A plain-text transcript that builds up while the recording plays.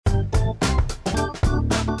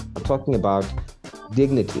talking about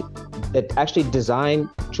dignity. That actually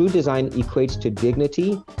true design equates to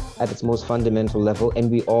dignity at its most fundamental level, and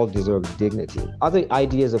we all deserve dignity. Other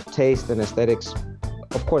ideas of taste and aesthetics,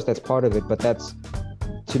 of course, that's part of it, but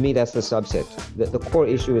to me, that's the subset. The core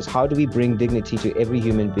issue is how do we bring dignity to every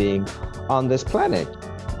human being on this planet?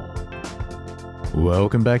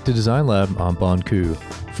 Welcome back to Design Lab. I'm Bon Ku.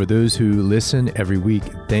 For those who listen every week,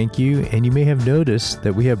 thank you. And you may have noticed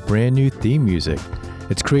that we have brand new theme music.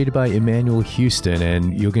 It's created by Emmanuel Houston,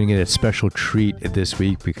 and you're going to get a special treat this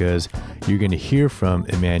week because you're going to hear from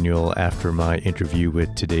Emmanuel after my interview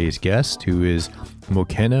with today's guest, who is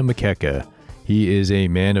Mokena Mokeka. He is a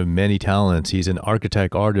man of many talents. He's an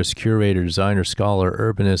architect, artist, curator, designer, scholar,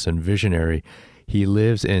 urbanist, and visionary. He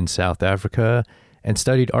lives in South Africa and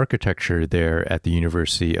studied architecture there at the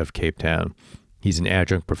University of Cape Town. He's an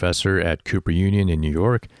adjunct professor at Cooper Union in New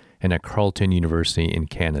York and at Carleton University in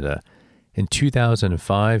Canada. In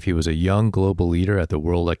 2005, he was a young global leader at the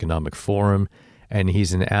World Economic Forum, and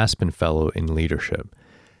he's an Aspen Fellow in Leadership.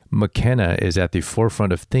 Mokena is at the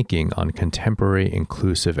forefront of thinking on contemporary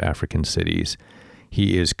inclusive African cities.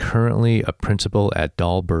 He is currently a principal at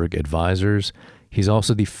Dahlberg Advisors. He's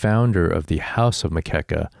also the founder of the House of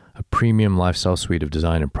Mokeka, a premium lifestyle suite of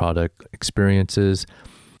design and product experiences.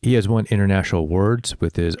 He has won international awards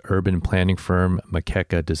with his urban planning firm,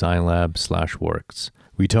 Mokeka Design Lab /Works.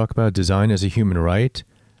 We talk about design as a human right,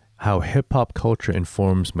 how hip-hop culture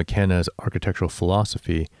informs Mokena's architectural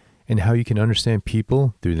philosophy, and how you can understand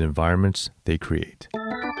people through the environments they create.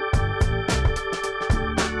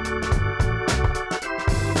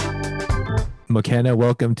 Mokena,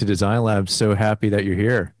 welcome to Design Lab. So happy that you're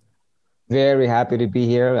here. Very happy to be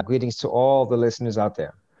here. Greetings to all the listeners out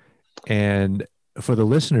there. And for the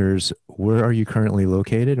listeners, where are you currently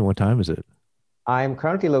located and what time is it? I'm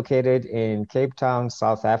currently located in Cape Town,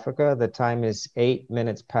 South Africa. The time is 8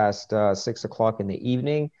 minutes past 6 o'clock in the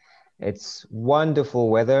evening. It's wonderful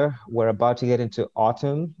weather. We're about to get into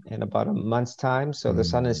autumn in about a month's time. So the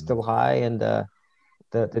sun is still high and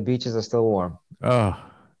the beaches are still warm. Oh,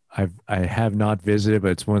 I have not visited, but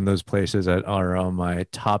it's one of those places that are on my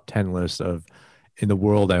top 10 list of in the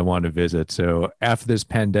world I want to visit. So after this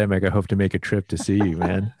pandemic, I hope to make a trip to see you,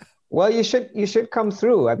 man. Well, you should come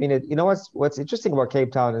through. I mean, you know what's interesting about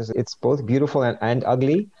Cape Town is it's both beautiful and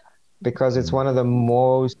ugly because it's one of the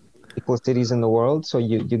most equal cities in the world. So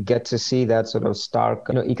you get to see that sort of stark,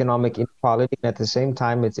 economic inequality. And at the same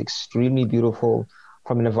time, it's extremely beautiful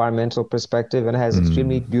from an environmental perspective and has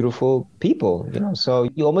extremely beautiful people, so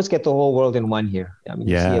you almost get the whole world in one here. I mean,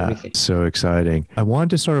 you see everything. So exciting. I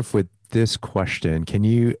wanted to start off with this question. Can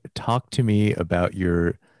you talk to me about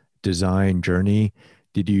your design journey?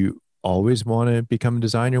 Did you always want to become a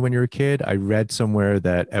designer when you were a kid? I read somewhere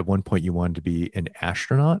that at one point you wanted to be an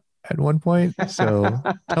astronaut at one point. So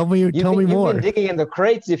tell me more. You've been digging in the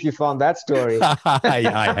crates if you found that story. I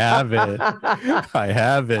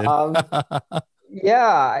have it.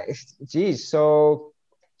 Yeah, geez. So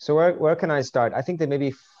where can I start? I think there may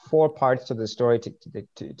be 4 parts to the story to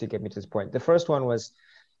get me to this point. The first one was,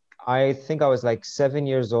 I think I was like 7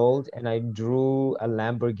 years old and I drew a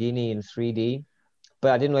Lamborghini in 3D,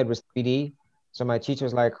 but I didn't know it was 3D. So my teacher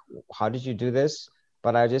was like, how did you do this?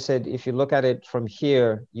 But I just said, if you look at it from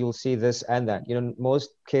here, you'll see this and that. Most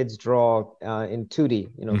kids draw in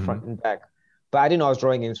 2D, front and back. But I didn't know I was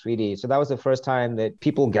drawing in 3D. So that was the first time that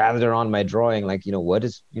people gathered around my drawing, like, what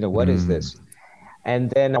is this? And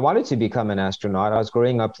then I wanted to become an astronaut. I was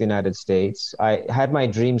growing up in the United States. I had my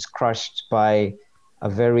dreams crushed by a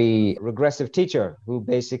very regressive teacher who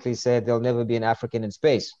basically said there'll never be an African in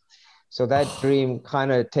space. So that dream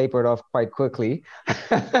kind of tapered off quite quickly.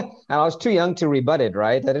 And I was too young to rebut it,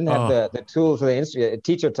 right? I didn't have the tools or the instrument. A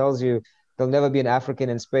teacher tells you there'll never be an African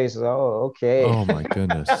in space. Oh, okay. Oh my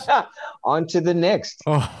goodness. On to the next.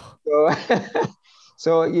 Oh.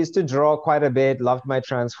 So I used to draw quite a bit, loved my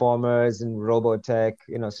Transformers and Robotech,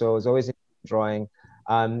 so I was always into drawing.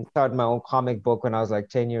 Started my own comic book when I was like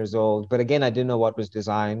 10 years old. But again, I didn't know what was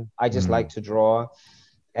design. I just liked to draw.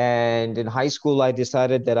 And in high school, I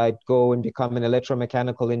decided that I'd go and become an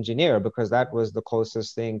electromechanical engineer because that was the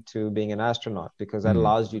closest thing to being an astronaut, because that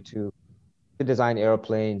allows you to design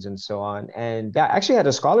airplanes and so on. And I actually had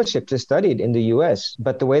a scholarship to study it in the US.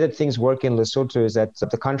 But the way that things work in Lesotho is that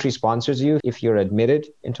the country sponsors you if you're admitted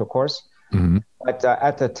into a course. But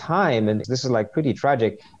at the time, and this is like pretty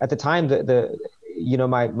tragic, at the time,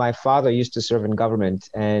 my father used to serve in government,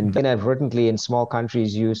 and inadvertently in small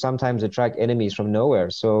countries, you sometimes attract enemies from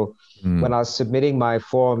nowhere. So when I was submitting my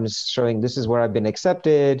forms showing this is where I've been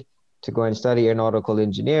accepted to go and study aeronautical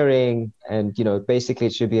engineering, and, basically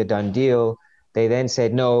it should be a done deal, they then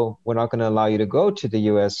said, no, we're not going to allow you to go to the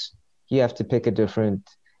US you have to pick a different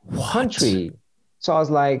What? country. So I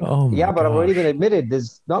was like, Oh yeah, my but I've already been gosh. admitted.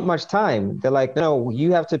 There's not much time. They're like, no,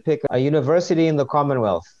 you have to pick a university in the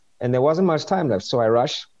Commonwealth. And there wasn't much time left. So I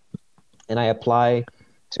rush and I apply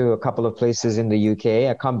to a couple of places in the UK.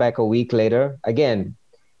 I come back a week later. Again,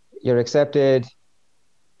 you're accepted.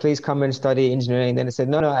 Please come and study engineering. And then they said,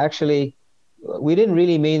 no, no, actually, we didn't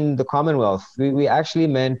really mean the Commonwealth. We actually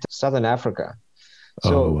meant Southern Africa. Oh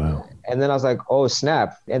So, wow. and then I was like, oh, snap.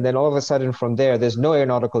 And then all of a sudden from there's no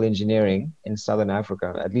aeronautical engineering in Southern Africa,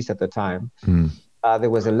 at least at the time. Hmm. There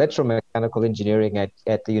was electromechanical engineering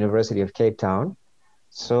at the University of Cape Town.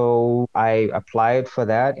 So I applied for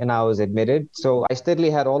that and I was admitted. So I steadily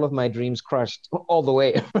had all of my dreams crushed all the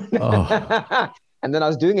way. Oh. And then I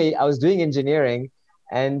was doing engineering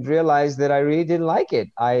and realized that I really didn't like it.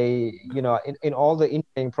 In all the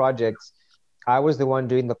engineering projects, I was the one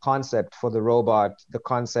doing the concept for the robot, the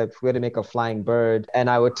concept where to make a flying bird. And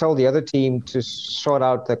I would tell the other team to sort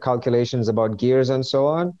out the calculations about gears and so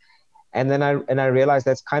on. And then I realized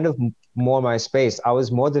that's kind of more my space. I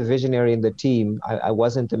was more the visionary in the team. I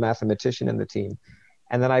wasn't the mathematician in the team.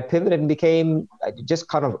 And then I pivoted and became just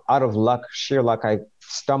kind of out of luck, sheer luck. I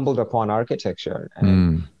stumbled upon architecture and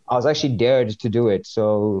Hmm. I was actually dared to do it.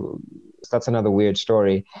 So that's another weird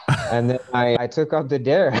story. And then I took up the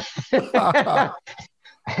dare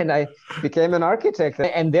and I became an architect.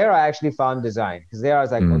 And there I actually found design because there I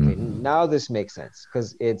was like, okay, Hmm. now this makes sense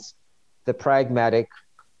because it's the pragmatic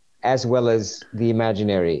as well as the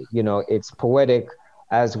imaginary. It's poetic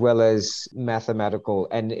as well as mathematical.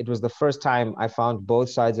 And it was the first time I found both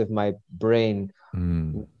sides of my brain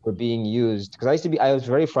Hmm. were being used. Because I was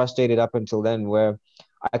very frustrated up until then, where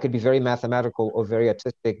I could be very mathematical or very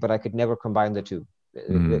artistic, but I could never combine the two.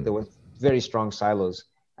 Hmm. There was very strong silos.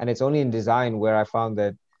 And it's only in design where I found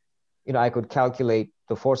that, I could calculate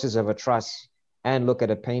the forces of a truss and look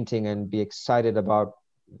at a painting and be excited about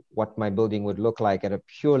what my building would look like at a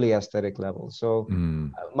purely aesthetic level. So Hmm.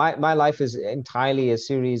 my life is entirely a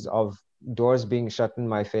series of doors being shut in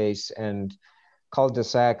my face and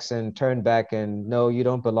cul-de-sacs and turn back and no, you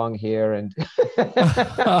don't belong here. And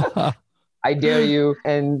I dare you.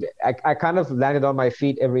 And I kind of landed on my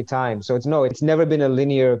feet every time. So it's never been a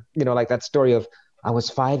linear, like that story of I was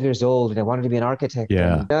 5 years old and I wanted to be an architect.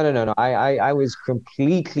 Yeah. And no. I was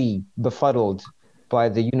completely befuddled by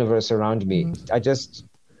the universe around me. I just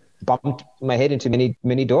bumped my head into many,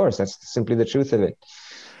 many doors. That's simply the truth of it.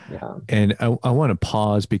 Yeah. And I want to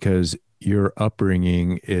pause because your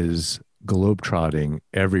upbringing is globetrotting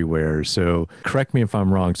everywhere. So correct me if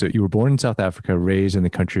I'm wrong. So you were born in South Africa, raised in the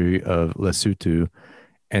country of Lesotho,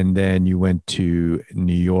 and then you went to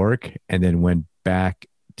New York and then went back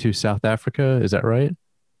to South Africa. Is that right?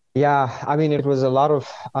 Yeah. I mean, it was a lot of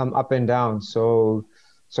up and down. So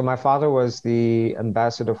my father was the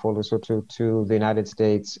ambassador for Lesotho to the United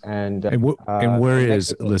States And where and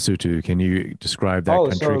is Mexico. Lesotho? Can you describe that Oh,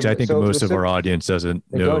 country? Because I think so most of our Lesotho, audience doesn't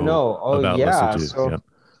I don't know know. Oh, about yeah. Lesotho. So Yep.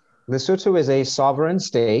 Lesotho is a sovereign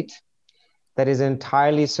state that is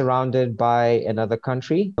entirely surrounded by another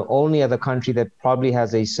country. The only other country that probably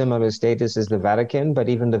has a similar status is the Vatican, but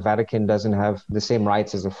even the Vatican doesn't have the same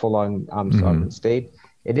rights as a full-on sovereign Hmm. state.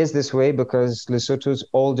 It is this way because Lesotho is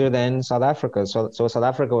older than South Africa. So South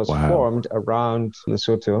Africa was Wow. formed around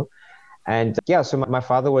Lesotho. And yeah, so my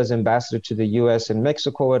father was ambassador to the US and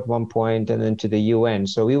Mexico at one point, and then to the UN.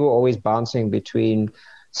 So we were always bouncing between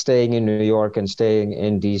staying in New York and staying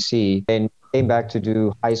in DC. And came back to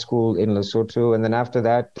do high school in Lesotho. And then after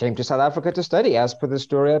that, came to South Africa to study, as per the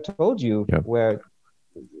story I told you, Yep. where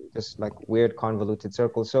just like weird convoluted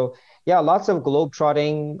circles. So yeah, lots of globe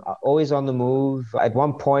trotting, always on the move. At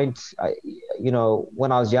one point,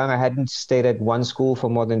 when I was young, I hadn't stayed at one school for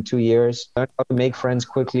more than 2 years. Learned how to make friends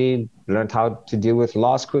quickly, learned how to deal with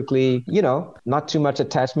loss quickly. Not too much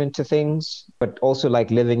attachment to things, but also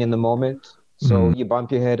like living in the moment. So Mm. you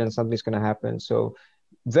bump your head and something's going to happen. So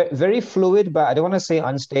very fluid, but I don't want to say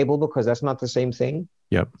unstable because that's not the same thing.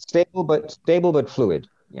 Yep. Stable but fluid.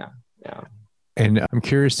 Yeah. Yeah. And I'm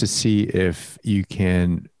curious to see if you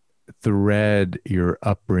can thread your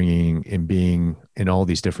upbringing and being in all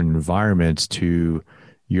these different environments to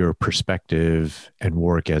your perspective and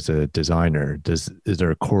work as a designer. Is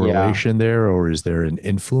there a Yeah. correlation there or is there an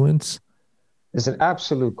influence? There's an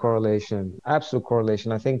absolute correlation. Absolute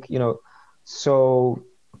correlation. I think, so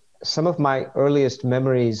some of my earliest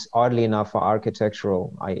memories, oddly enough, are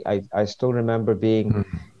architectural. I still remember being Mm.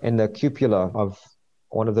 in the cupola of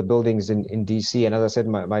one of the buildings in DC. And as I said,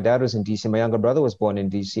 my dad was in DC. My younger brother was born in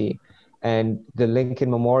DC. And the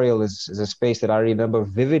Lincoln Memorial is a space that I remember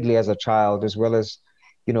vividly as a child, as well as,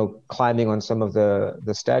 climbing on some of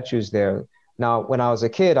the statues there. Now, when I was a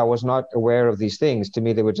kid, I was not aware of these things. To me,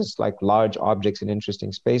 they were just like large objects in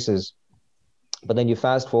interesting spaces. But then you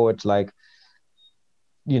fast forward to like,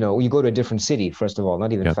 you go to a different city, first of all,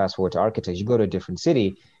 not even Yep. fast forward to architects. You go to a different city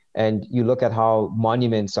and you look at how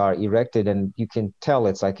monuments are erected, and you can tell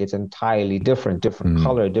it's entirely different Mm.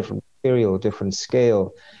 color, different material, different scale,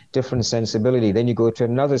 different sensibility. Then you go to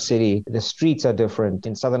another city, the streets are different.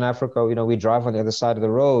 In Southern Africa, we drive on the other side of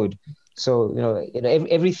the road. So,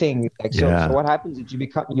 everything like so Yeah. what happens is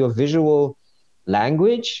your visual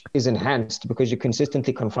language is enhanced because you're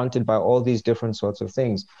consistently confronted by all these different sorts of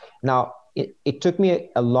things. Now, it took me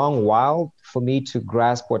a long while for me to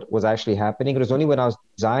grasp what was actually happening. It was only when I was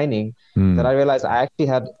designing that I realized I actually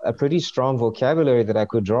had a pretty strong vocabulary that I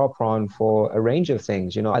could draw upon for a range of things.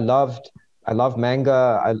 I loved manga.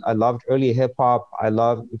 I loved early hip hop.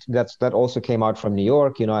 That also came out from New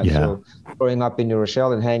York. Yeah. So growing up in New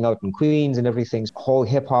Rochelle and hanging out in Queens and everything, whole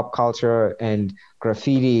hip hop culture and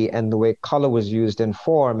graffiti and the way color was used and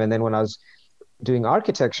form. And then when I was doing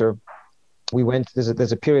architecture,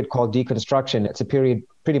 there's a period called deconstruction. It's a period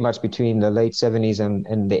pretty much between the late 70s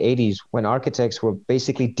and the 80s when architects were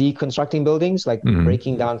basically deconstructing buildings, like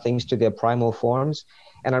breaking down things to their primal forms.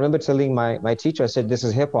 And I remember telling my teacher, I said, this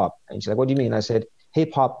is hip hop. And she's like, what do you mean? I said,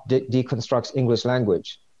 hip hop deconstructs English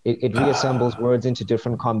language. It reassembles words into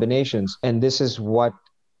different combinations. And this is what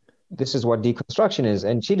deconstruction is.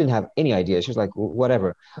 And she didn't have any idea. She was like,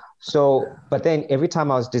 whatever. So, but then every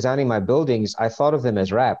time I was designing my buildings, I thought of them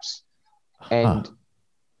as raps.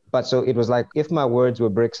 But so it was like, if my words were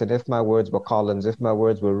bricks and if my words were columns, if my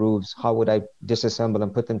words were roofs, how would I disassemble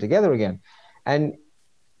and put them together again? And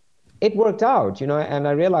it worked out, and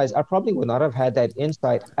I realized I probably would not have had that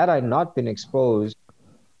insight had I not been exposed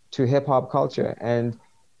to hip hop culture. And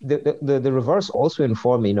the reverse also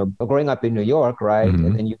informed me, growing up in New York, right?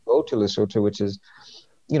 And then you go to Lesotho, which is,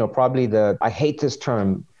 probably I hate this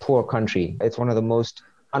term, poor country. It's one of the most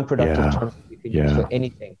unproductive terms you can use for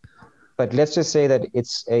anything. But let's just say that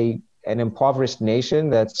it's an impoverished nation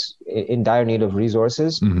that's in dire need of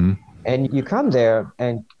resources. And you come there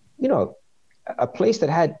and, a place that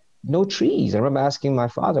had no trees. I remember asking my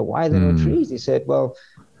father, why are there no trees? He said, well,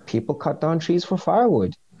 people cut down trees for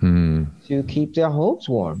firewood to keep their homes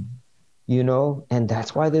warm, and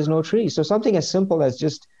that's why there's no trees. So something as simple as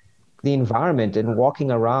just the environment and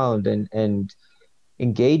walking around and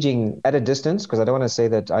engaging at a distance, because I don't want to say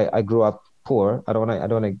that I grew up poor. I don't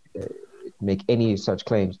want to make any such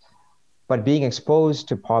claims, but being exposed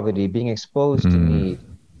to poverty, being exposed to need,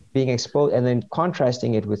 being exposed, and then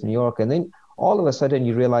contrasting it with New York. And then all of a sudden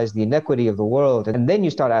you realize the inequity of the world. And then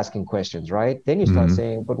you start asking questions, right? Then you start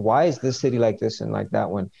saying, but why is this city like this and like that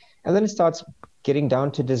one? And then it starts getting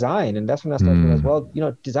down to design. And that's when I started to realize, well,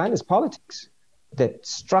 design is politics. That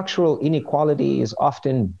structural inequality is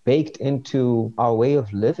often baked into our way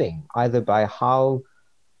of living, either by how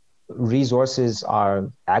resources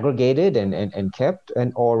are aggregated and kept,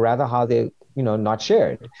 or rather how they not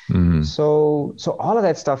shared. So all of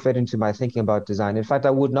that stuff fed into my thinking about design. In fact,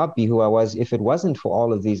 I would not be who I was if it wasn't for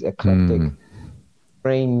all of these eclectic,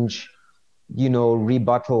 strange,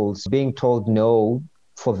 rebuttals, being told no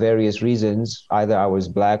for various reasons. Either I was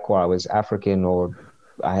Black or I was African or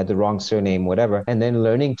I had the wrong surname, whatever. And then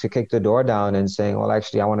learning to kick the door down and saying, well,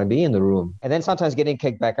 actually, I want to be in the room. And then sometimes getting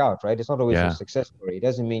kicked back out, right? It's not always a success story. It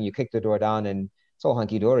doesn't mean you kick the door down and it's all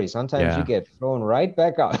hunky-dory. Sometimes you get thrown right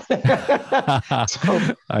back out.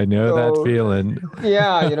 I know that feeling.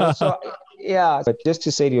 But just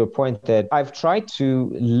to say to your point that I've tried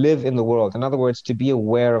to live in the world. In other words, to be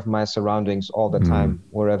aware of my surroundings all the time,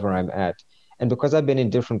 wherever I'm at. And because I've been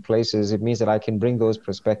in different places, it means that I can bring those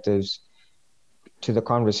perspectives to the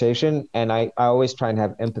conversation. And I always try and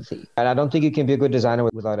have empathy. And I don't think you can be a good designer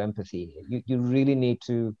without empathy. You really need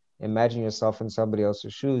to imagine yourself in somebody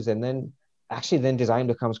else's shoes. And then design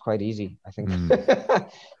becomes quite easy, I think.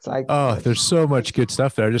 It's like, there's so much good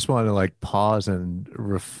stuff there. I just want to pause and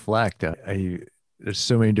reflect. There's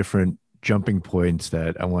so many different jumping points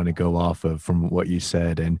that I want to go off of from what you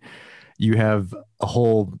said. And you have a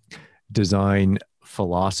whole design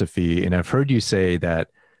philosophy. And I've heard you say that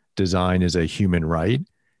design is a human right.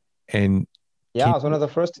 And I was one of the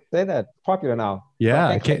first to say that. Popular now.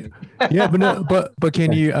 Yeah. But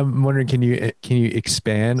can you, I'm wondering, can you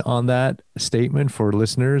expand on that statement for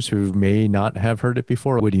listeners who may not have heard it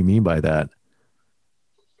before? What do you mean by that?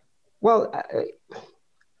 Well,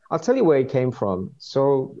 I'll tell you where it came from.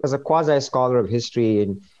 So as a quasi scholar of history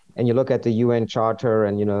and you look at the UN Charter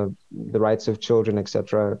and, the rights of children,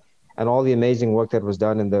 etc., and all the amazing work that was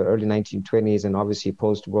done in the early 1920s and obviously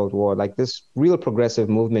post-World War, like this real progressive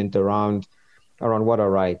movement around around what are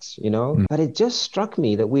rights, you know? But it just struck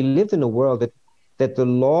me that we lived in a world that the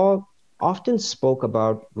law often spoke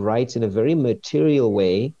about rights in a very material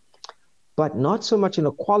way, but not so much in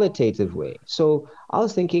a qualitative way. So I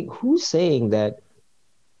was thinking, who's saying that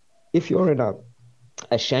if you're in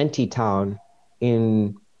a shanty town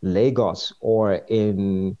in Lagos or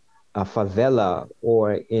in a favela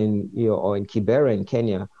or in Kibera in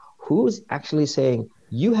Kenya, who's actually saying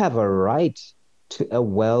you have a right to a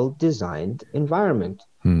well-designed environment?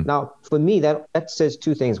 Now, for me, that says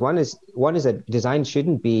two things. One is that design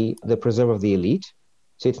shouldn't be the preserve of the elite.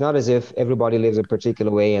 So it's not as if everybody lives a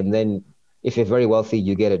particular way, and then if you're very wealthy,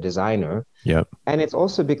 you get a designer. Yep. And it's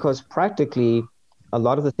also because practically a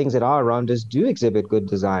lot of the things that are around us do exhibit good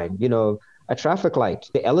design. You know, a traffic light,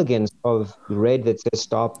 the elegance of red that says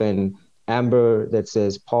stop and amber that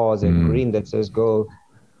says pause and green that says go.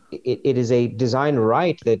 It is a design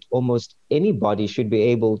right that almost anybody should be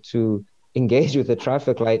able to engage with the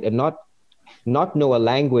traffic light and not know a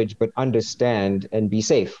language, but understand and be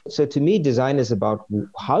safe. So to me, design is about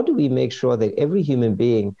how do we make sure that every human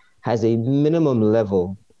being has a minimum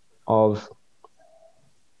level of,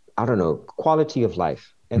 I don't know, quality of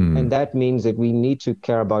life. And that means that we need to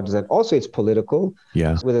care about design. Also, it's political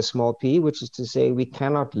with a small p, which is to say we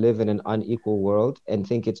cannot live in an unequal world and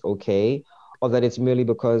think it's okay, or that it's merely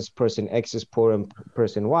because person X is poor and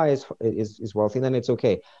person Y is wealthy, then it's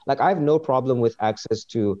okay. Like I have no problem with access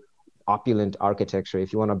to opulent architecture.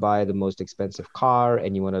 If you want to buy the most expensive car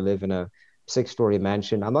and you want to live in a 6-story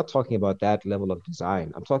mansion, I'm not talking about that level of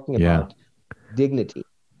design. I'm talking about dignity,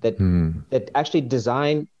 that actually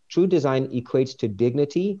true design equates to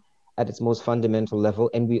dignity at its most fundamental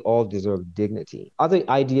level, and we all deserve dignity. Other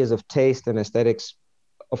ideas of taste and aesthetics,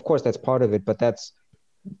 of course, that's part of it, but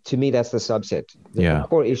to me, that's the subset. The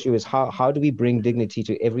core issue is how do we bring dignity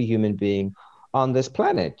to every human being on this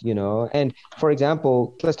planet, you know? And for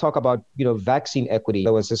example, let's talk about, vaccine equity.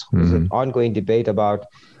 There was this ongoing debate about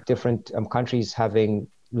different countries having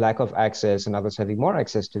lack of access and others having more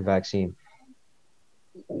access to vaccine.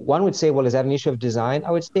 One would say, well, is that an issue of design?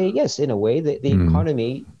 I would say, yes, in a way. The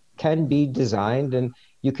economy can be designed, and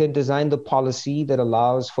you can design the policy that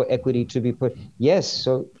allows for equity to be put. Yes,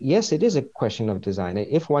 it is a question of design.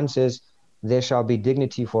 If one says there shall be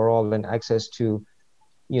dignity for all and access to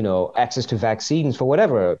vaccines for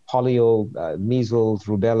whatever, polio, measles,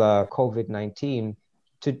 rubella, COVID-19,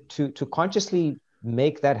 to consciously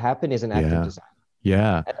make that happen is an act of design.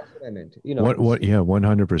 Yeah. And that's what I meant.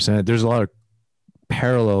 100%. There's a lot of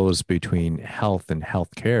parallels between health and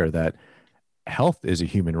healthcare, that health is a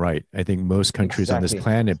human right. I think most countries on this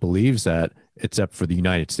planet believes that, except for the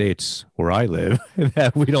United States, where I live,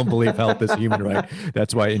 that we don't believe health is a human right.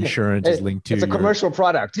 That's why insurance is linked to it's a commercial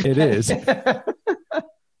product. It is.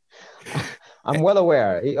 I'm well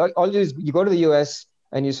aware. All you go to the US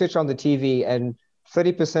and you switch on the TV and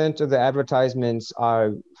 30% of the advertisements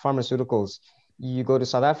are pharmaceuticals. You go to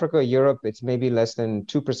South Africa, Europe, it's maybe less than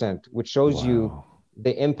 2%, which shows you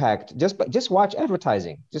the impact. Just watch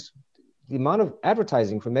advertising. Just the amount of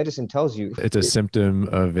advertising for medicine tells you. It's a symptom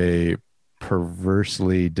of a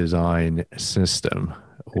perversely designed system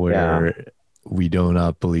where we do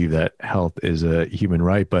not believe that health is a human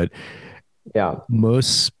right. But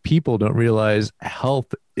most people don't realize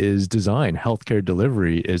health is design. Healthcare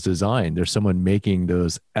delivery is design. There's someone making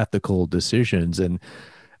those ethical decisions and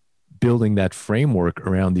building that framework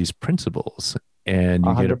around these principles, and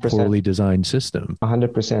you 100%. Get a poorly designed system.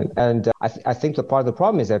 100%. And I think the part of the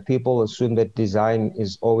problem is that people assume that design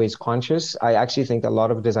is always conscious. I actually think a lot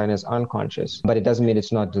of design is unconscious, but it doesn't mean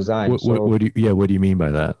it's not design. What do you mean by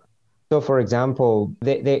that? So, for example,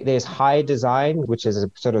 there's high design, which is a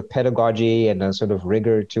sort of pedagogy and a sort of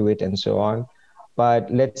rigor to it and so on.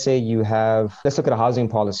 But let's say let's look at a housing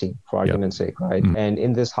policy for argument's sake, right? And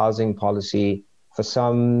in this housing policy, for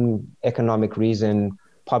some economic reason,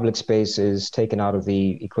 public space is taken out of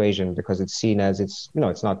the equation because it's seen as it's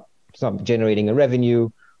not generating a revenue.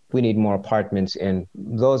 We need more apartments, and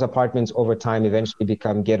those apartments over time eventually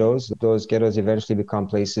become ghettos. Those ghettos eventually become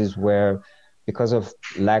places where, because of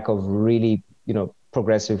lack of really,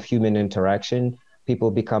 progressive human interaction,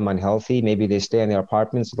 people become unhealthy. Maybe they stay in their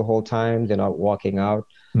apartments the whole time. They're not walking out.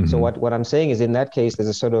 So what I'm saying is, in that case, there's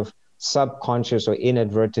a sort of subconscious or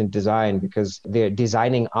inadvertent design, because they're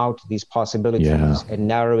designing out these possibilities and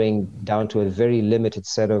narrowing down to a very limited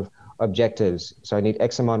set of objectives. So I need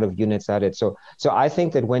X amount of units at it. So I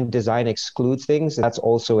think that when design excludes things, that's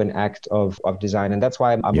also an act of design. And that's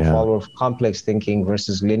why I'm a follower of complex thinking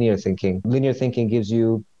versus linear thinking. Linear thinking gives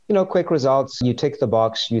you, quick results. You tick the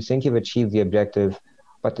box, you think you've achieved the objective,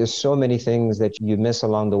 but there's so many things that you miss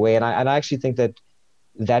along the way. And I actually think that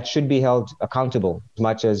that should be held accountable as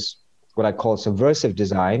much as what I call subversive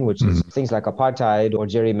design, which is things like apartheid or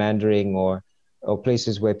gerrymandering or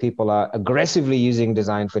places where people are aggressively using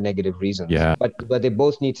design for negative reasons. Yeah. But they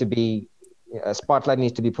both need to be, a spotlight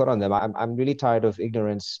needs to be put on them. I'm really tired of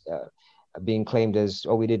ignorance being claimed as,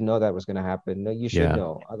 oh, we didn't know that was going to happen. No, you should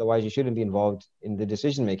know. Otherwise, you shouldn't be involved in the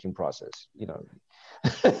decision-making process, you know.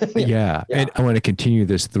 Yeah. And I want to continue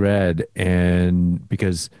this thread, and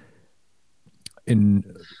because in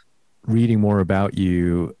reading more about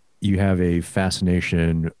you, you have a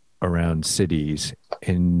fascination around cities,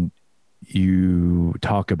 and you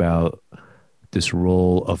talk about this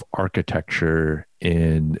role of architecture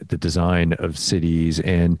in the design of cities.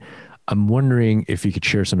 And I'm wondering if you could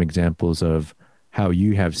share some examples of how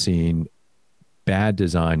you have seen bad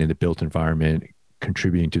design in the built environment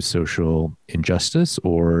contributing to social injustice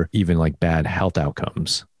or even like bad health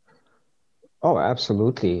outcomes. Oh,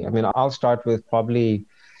 absolutely. I mean, I'll start with probably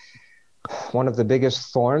one of the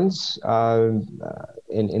biggest thorns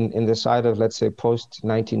in the side of, let's say, post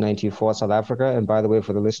 1994 South Africa. And by the way,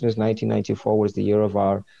 for the listeners, 1994 was the year of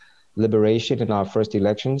our liberation and our first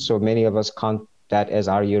election. So many of us count that as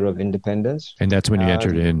our year of independence. And that's when you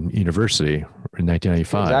entered in university in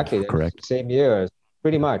 1995, exactly, correct? Same year,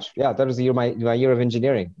 pretty much. Yeah, that was the year, my year of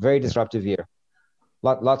engineering. Very disruptive year.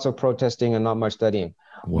 Lots of protesting and not much studying.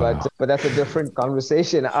 Wow. But that's a different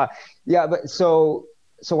conversation. But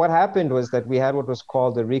so what happened was that we had what was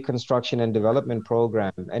called the Reconstruction and Development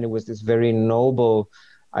Program, and it was this very noble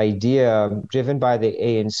idea driven by the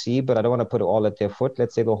ANC, but I don't want to put it all at their foot.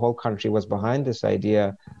 Let's say the whole country was behind this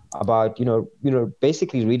idea about,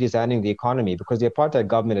 basically redesigning the economy, because the apartheid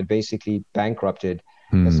government had basically bankrupted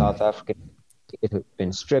the South African. It had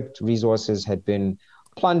been stripped, resources had been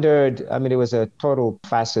plundered. I mean, it was a total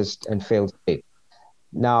fascist and failed state.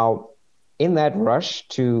 Now, in that rush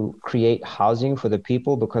to create housing for the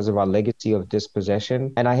people because of our legacy of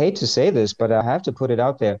dispossession, and I hate to say this, but I have to put it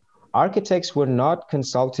out there, architects were not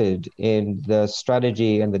consulted in the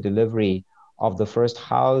strategy and the delivery of the first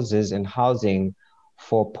houses and housing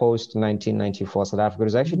for post-1994 South Africa. It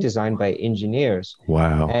was actually designed by engineers.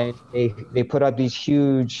 Wow. And they put out these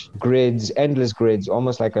huge grids, endless grids,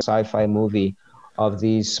 almost like a sci-fi movie, of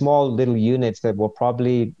these small little units that were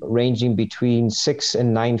probably ranging between 6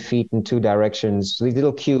 and 9 feet in two directions. These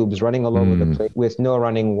little cubes running all over the place with no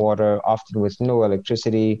running water, often with no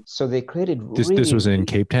electricity. So they created this was in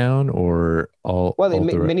Cape Town or all? Well, in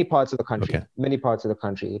many parts of the country. Okay. Many parts of the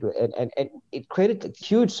country. And it created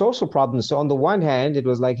huge social problems. So on the one hand, it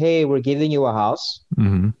was like, hey, we're giving you a house.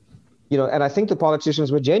 Mm-hmm. And I think the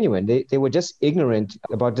politicians were genuine. They were just ignorant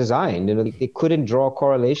about design. They couldn't draw a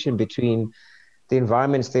correlation between the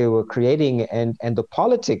environments they were creating and the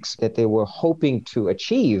politics that they were hoping to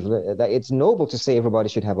achieve. That it's noble to say everybody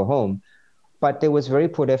should have a home, but there was very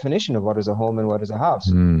poor definition of what is a home and what is a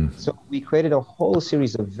house. So we created a whole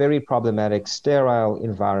series of very problematic, sterile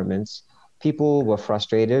environments. People were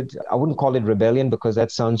frustrated. I wouldn't call it rebellion because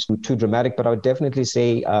that sounds too dramatic, but I would definitely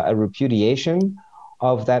say a repudiation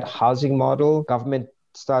of that housing model. Government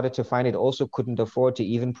started to find it also couldn't afford to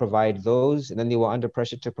even provide those. And then they were under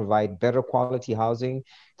pressure to provide better quality housing.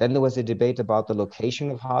 Then there was a debate about the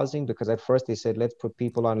location of housing, because at first they said, let's put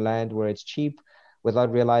people on land where it's cheap,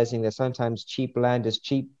 without realizing that sometimes cheap land is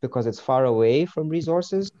cheap because it's far away from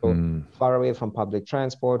resources, so far away from public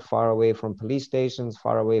transport, far away from police stations,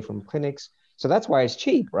 far away from clinics. So that's why it's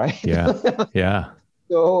cheap, right? Yeah.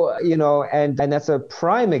 So, and that's a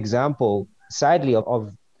prime example, sadly,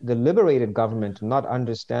 of the liberated government not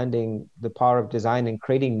understanding the power of design and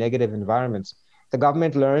creating negative environments. The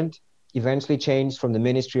government learned, eventually changed from the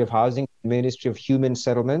Ministry of Housing to the Ministry of Human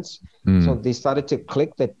Settlements. So they started to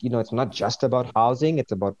click that, it's not just about housing,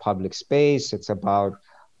 it's about public space, it's about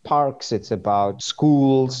parks, it's about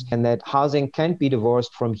schools, and that housing can't be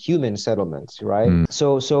divorced from human settlements, right?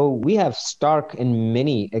 So we have stark and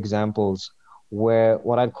many examples where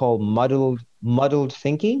what I'd call muddled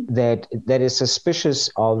thinking that is suspicious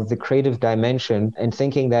of the creative dimension, and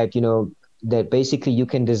thinking that, that basically you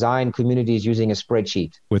can design communities using a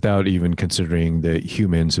spreadsheet without even considering the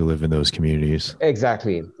humans who live in those communities.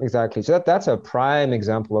 Exactly. So that's a prime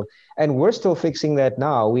example of, and we're still fixing that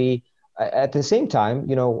now. We, at the same time,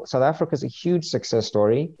 South Africa is a huge success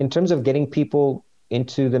story in terms of getting people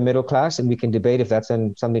into the middle class, and we can debate if that's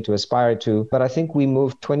something to aspire to. But I think we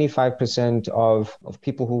moved 25% of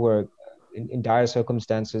people who were in dire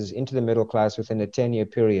circumstances into the middle class within a 10-year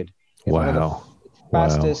period. It's one of the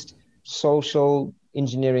fastest social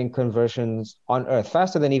engineering conversions on earth,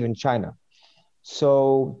 faster than even China.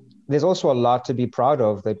 So there's also a lot to be proud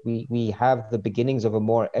of, that we have the beginnings of a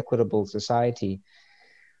more equitable society.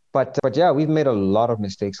 But yeah, we've made a lot of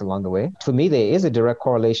mistakes along the way. For me, there is a direct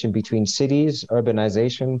correlation between cities,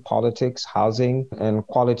 urbanization, politics, housing, and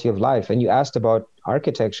quality of life. And you asked about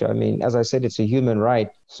architecture. I mean, as I said, it's a human right.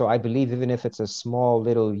 So I believe even if it's a small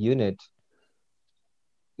little unit,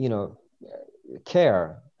 you know,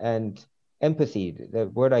 care and empathy, the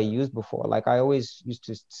word I used before, like I always used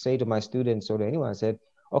to say to my students or to anyone, I said,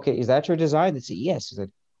 okay, is that your design? They say, yes. I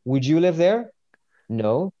said, would you live there?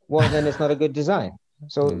 No. Well, then it's not a good design.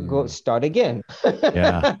 So go start again.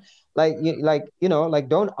 Yeah. like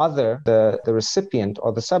don't other the recipient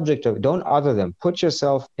or the subject of it. Don't other them. Put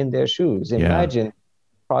yourself in their shoes. Yeah. Imagine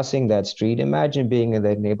crossing that street. Imagine being in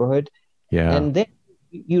that neighborhood. Yeah. And then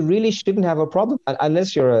you really shouldn't have a problem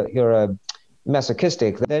unless you're a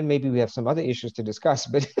masochistic. Then maybe we have some other issues to discuss.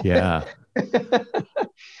 But Yeah.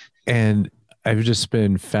 And I've just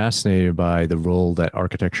been fascinated by the role that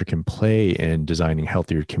architecture can play in designing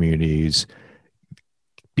healthier communities,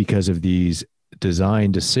 because of these design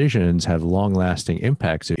decisions have long-lasting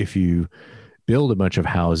impacts. If you build a bunch of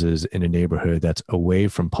houses in a neighborhood that's away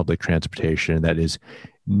from public transportation, that is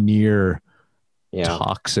near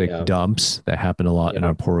toxic dumps that happen a lot in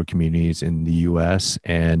our poorer communities in the US,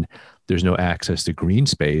 and there's no access to green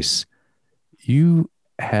space, you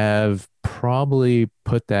have probably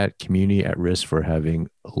put that community at risk for having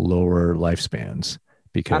lower lifespans,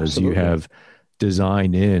 because you have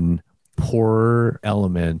designed in poorer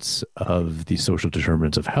elements of the social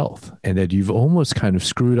determinants of health, and that you've almost kind of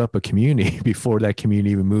screwed up a community before that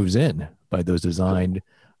community even moves in by those designed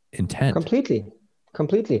intent.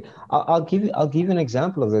 Completely. I'll give you an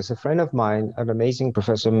example of this. A friend of mine, an amazing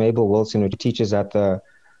Professor Mabel Wilson, who teaches at the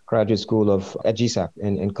graduate school at GSAP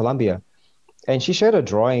in Columbia. And she shared a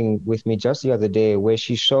drawing with me just the other day where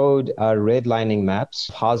she showed redlining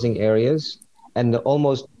maps, housing areas, and the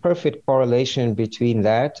almost perfect correlation between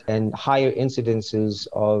that and higher incidences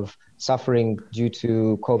of suffering due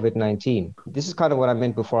to COVID-19. This is kind of what I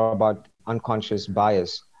meant before about unconscious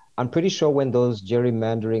bias. I'm pretty sure when those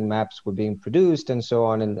gerrymandering maps were being produced and so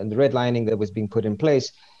on, and the redlining that was being put in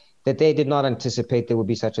place, that they did not anticipate there would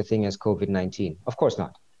be such a thing as COVID-19. Of course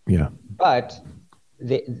not. Yeah. But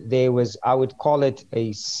there was, I would call it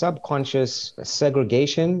a subconscious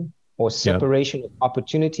segregation or separation of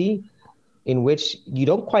opportunity, in which you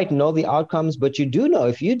don't quite know the outcomes, but you do know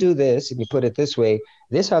if you do this, and you put it this way,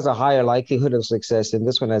 this has a higher likelihood of success and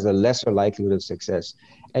this one has a lesser likelihood of success.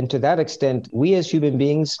 And to that extent, we as human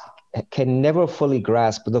beings can never fully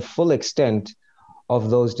grasp the full extent of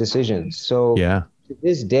those decisions. So to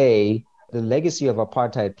this day, the legacy of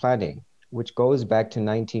apartheid planning, which goes back to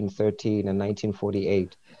 1913 and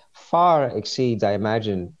 1948, far exceeds, I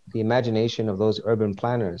imagine, the imagination of those urban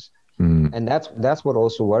planners. And that's what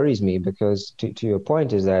also worries me, because to your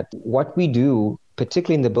point is that what we do,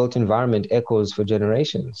 particularly in the built environment, echoes for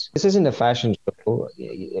generations. This isn't a fashion show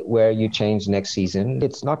where you change next season.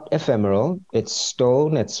 It's not ephemeral. It's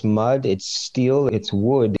stone, it's mud, it's steel, it's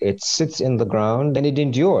wood. It sits in the ground and it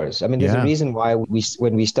endures. I mean, there's a reason why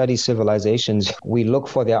when we study civilizations, we look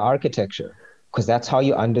for their architecture, because that's how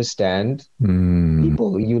you understand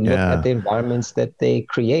people. You look at the environments that they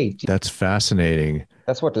create. That's fascinating.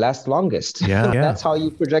 That's what lasts longest. Yeah. That's how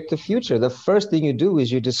you project the future. The first thing you do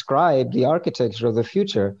is you describe the architecture of the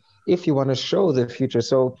future if you want to show the future.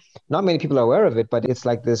 So not many people are aware of it, but it's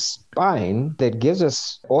like this spine that gives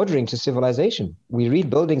us ordering to civilization. We read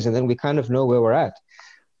buildings and then we kind of know where we're at.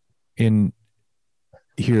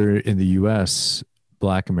 Here in the US,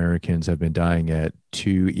 Black Americans have been dying at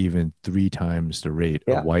 2, even 3 times the rate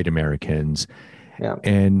of white Americans. Yeah.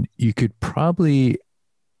 And you could probably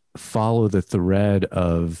follow the thread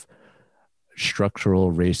of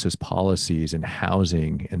structural racist policies in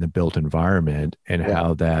housing in the built environment, and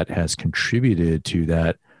how that has contributed to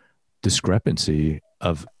that discrepancy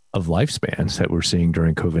of lifespans that we're seeing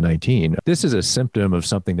during COVID-19. This is a symptom of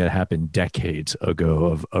something that happened decades ago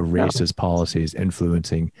of racist policies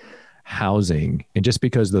influencing housing. And just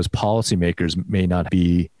because those policymakers may not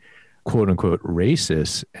be quote unquote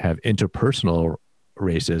racist, have interpersonal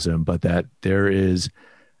racism, but that there is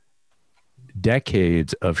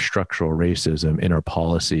decades of structural racism in our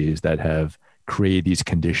policies that have created these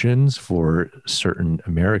conditions for certain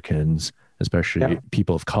Americans, especially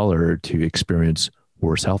people of color, to experience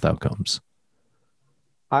worse health outcomes.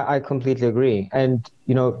 I completely agree. And,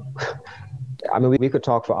 I mean, we could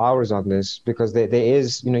talk for hours on this, because there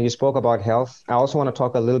is, you spoke about health. I also want to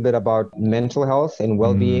talk a little bit about mental health and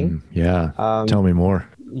well-being. Tell me more.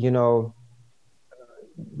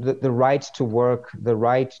 The right to work, the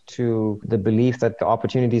right to the belief that the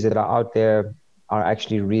opportunities that are out there are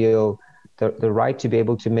actually real, the right to be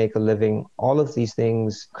able to make a living, all of these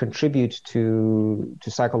things contribute to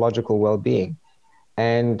psychological well-being.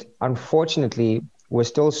 And unfortunately, we're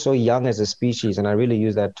still so young as a species, and I really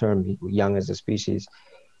use that term, young as a species,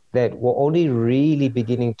 that we're only really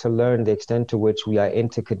beginning to learn the extent to which we are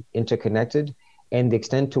interconnected and the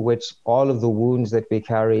extent to which all of the wounds that we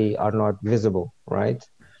carry are not visible, right?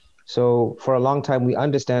 So for a long time, we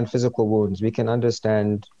understand physical wounds. We can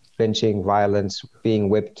understand lynching, violence, being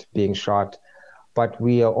whipped, being shot, but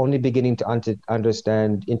we are only beginning to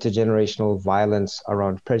understand intergenerational violence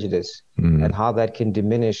around prejudice and how that can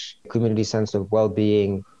diminish community sense of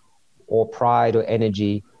well-being or pride or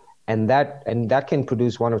energy. And that can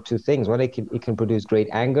produce one of two things. One, it can produce great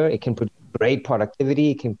anger, it can produce great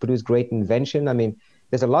productivity, it can produce great invention. I mean,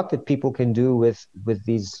 there's a lot that people can do with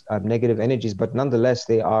these negative energies, but nonetheless,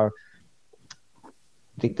 they are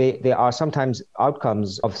sometimes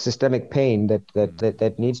outcomes of systemic pain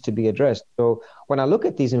that needs to be addressed. So when I look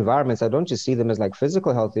at these environments, I don't just see them as like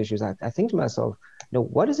physical health issues. I think to myself,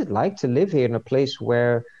 what is it like to live here in a place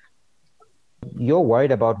where you're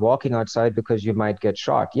worried about walking outside because you might get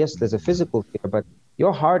shot? Yes, there's a physical fear, but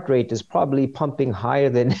your heart rate is probably pumping higher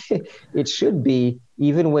than it should be,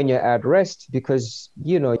 even when you're at rest, because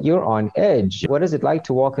you're on edge. What is it like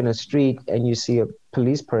to walk in a street and you see a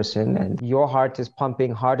police person and your heart is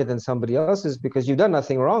pumping harder than somebody else's because you've done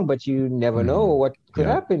nothing wrong, but you never know what could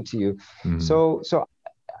happen to you. So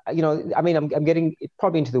I mean, I'm getting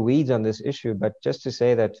probably into the weeds on this issue, but just to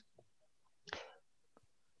say that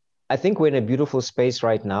I think we're in a beautiful space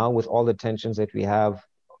right now with all the tensions that we have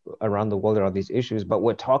around the world around these issues, but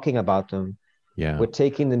we're talking about them. Yeah. We're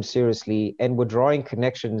taking them seriously, and we're drawing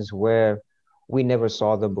connections where we never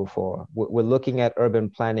saw them before. We're looking at urban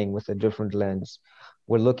planning with a different lens.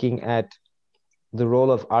 We're looking at the role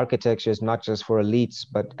of architectures, not just for elites,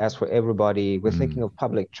 but as for everybody. We're thinking of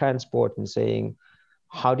public transport and saying,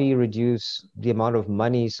 how do you reduce the amount of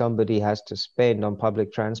money somebody has to spend on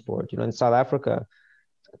public transport? In South Africa,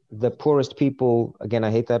 the poorest people, again,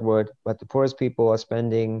 I hate that word, but the poorest people are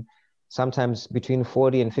spending sometimes between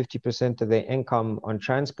 40 and 50% of their income on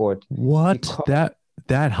transport. What?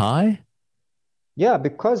 That high? Yeah,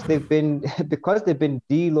 because they've been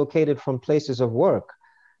delocated from places of work.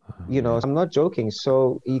 I'm not joking.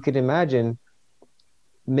 So you can imagine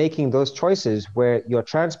making those choices where your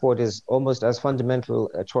transport is almost as fundamental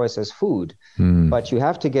a choice as food, but you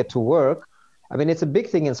have to get to work. I mean, it's a big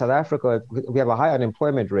thing in South Africa. We have a high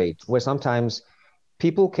unemployment rate where sometimes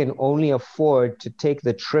people can only afford to take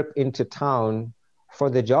the trip into town for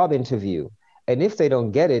the job interview. And if they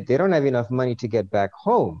don't get it, they don't have enough money to get back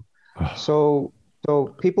home. So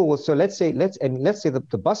people will, let's say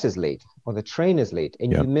the bus is late or the train is late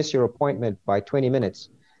and you miss your appointment by 20 minutes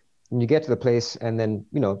and you get to the place and then,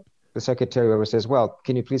 the secretary whoever says, well,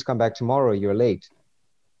 can you please come back tomorrow? You're late.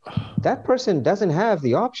 That person doesn't have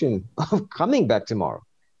the option of coming back tomorrow.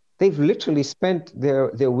 They've literally spent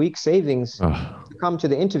their week savings to come to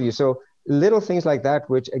the interview. So little things like that,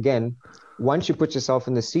 which again, once you put yourself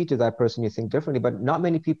in the seat of that person, you think differently, but not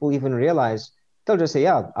many people even realize. They'll just say,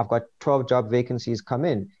 yeah, I've got 12 job vacancies come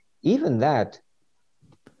in. Even that,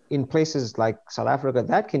 in places like South Africa,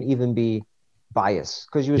 that can even be bias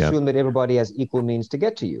because you assume that everybody has equal means to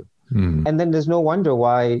get to you. And then there's no wonder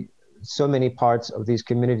why so many parts of these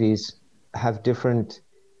communities have different,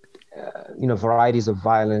 varieties of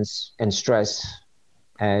violence and stress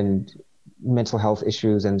and mental health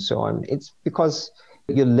issues and so on. It's because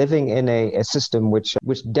you're living in a system which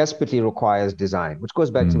desperately requires design, which goes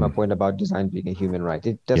back to my point about design being a human right.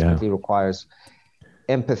 It desperately requires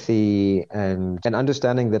empathy and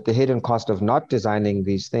understanding that the hidden cost of not designing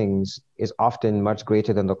these things is often much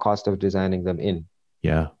greater than the cost of designing them in.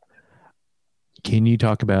 Yeah. Can you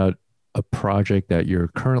talk about a project that you're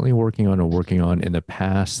currently working on or working on in the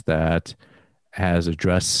past that has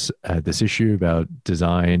addressed this issue about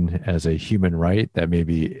design as a human right that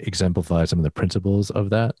maybe exemplifies some of the principles of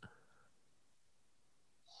that?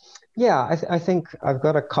 Yeah, I think I've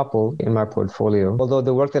got a couple in my portfolio, although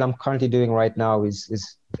the work that I'm currently doing right now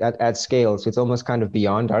is at scale. So it's almost kind of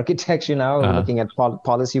beyond architecture now. We're looking at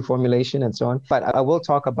policy formulation and so on. But I will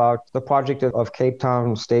talk about the project of Cape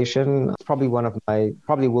Town Station. It's probably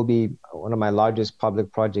will be one of my largest public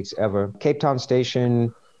projects ever. Cape Town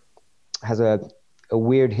Station has a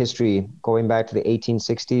weird history going back to the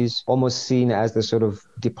 1860s, almost seen as the sort of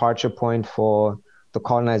departure point for the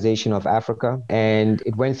colonization of Africa. And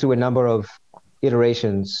it went through a number of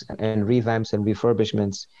iterations and revamps and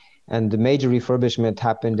refurbishments. And the major refurbishment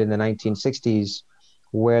happened in the 1960s,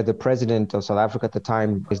 where the president of South Africa at the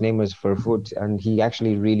time, his name was Verwoerd, and he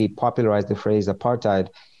actually really popularized the phrase apartheid.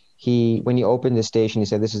 when he opened the station, he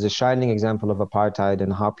said, this is a shining example of apartheid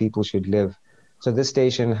and how people should live. So this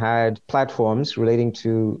station had platforms relating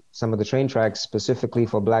to some of the train tracks specifically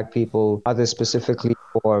for Black people, others specifically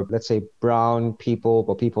for, let's say, brown people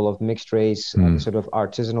or people of mixed race, the sort of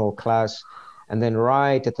artisanal class. And then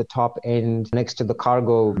right at the top end, next to the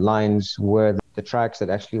cargo lines, were the tracks that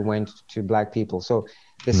actually went to Black people. So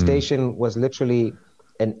the station was literally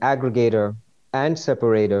an aggregator and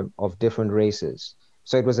separator of different races.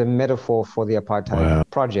 So it was a metaphor for the apartheid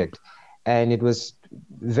project. And it was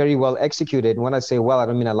very well executed. And when I say well, I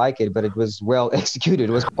don't mean I like it, but it was well executed.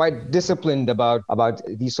 It was quite disciplined about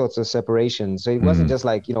these sorts of separations. So it wasn't just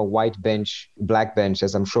like, white bench, black bench,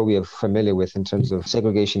 as I'm sure we are familiar with in terms of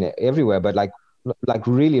segregation everywhere, but like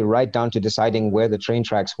really right down to deciding where the train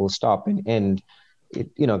tracks will stop and end.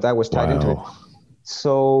 That was tied into it.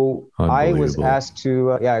 So I was asked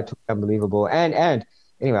to, it took unbelievable. And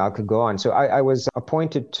anyway, I could go on. So I was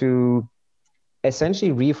appointed to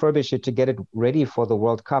essentially refurbish it to get it ready for the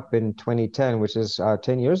World Cup in 2010, which is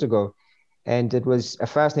 10 years ago. And it was a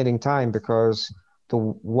fascinating time because the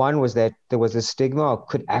one was that there was a stigma of,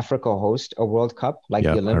 could Africa host a World Cup like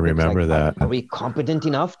the Olympics? I remember that. Are we competent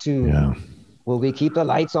enough to, will we keep the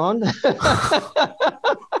lights on?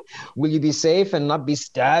 Will you be safe and not be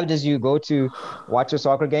stabbed as you go to watch a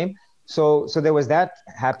soccer game? So there was that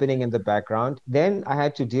happening in the background. Then I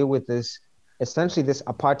had to deal with essentially this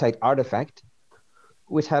apartheid artifact,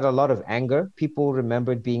 which had a lot of anger. People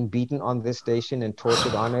remembered being beaten on this station and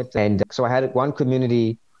tortured on it. And so I had one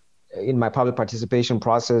community in my public participation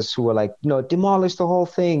process who were like, demolish the whole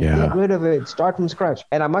thing, get rid of it, start from scratch.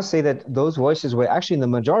 And I must say that those voices were actually in the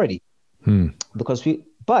majority because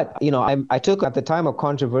I took at the time a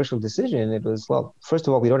controversial decision. It was, well, first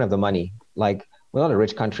of all, we don't have the money. Like, we're not a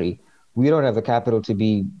rich country. We don't have the capital to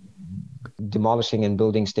be demolishing and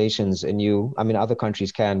building stations anew. I mean, other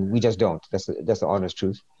countries can. We just don't. That's the honest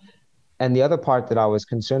truth. And the other part that I was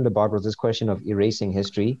concerned about was this question of erasing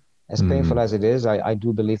history. As painful as it is, I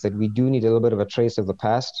do believe that we do need a little bit of a trace of the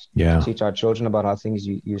past to teach our children about how things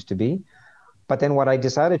used to be. But then what I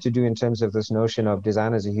decided to do in terms of this notion of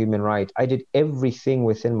design as a human right, I did everything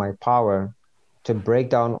within my power to break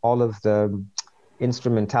down all of the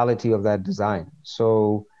instrumentality of that design.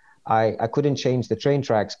 So I couldn't change the train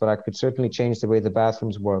tracks, but I could certainly change the way the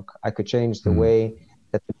bathrooms work. I could change the way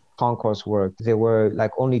that the concourse worked. There were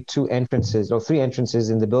like only 3 entrances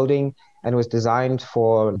in the building, and it was designed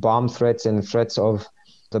for bomb threats and threats of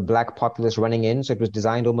the Black populace running in. So it was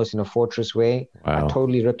designed almost in a fortress way. I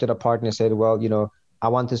totally ripped it apart and I said, well, I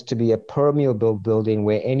want this to be a permeable building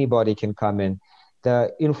where anybody can come in.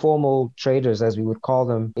 The informal traders, as we would call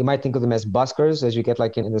them, you might think of them as buskers, as you get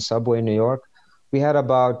like in the subway in New York. We had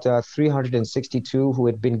about 362 who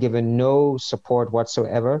had been given no support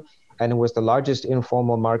whatsoever. And it was the largest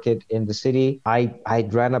informal market in the city. I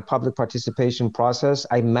ran a public participation process.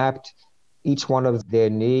 I mapped each one of their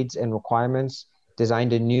needs and requirements,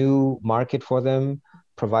 designed a new market for them,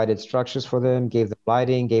 provided structures for them, gave them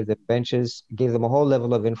lighting, gave them benches, gave them a whole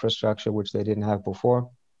level of infrastructure, which they didn't have before.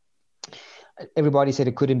 Everybody said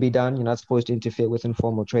it couldn't be done. You're not supposed to interfere with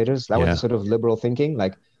informal traders. That was the sort of liberal thinking,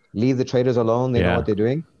 like leave the traders alone. They know what they're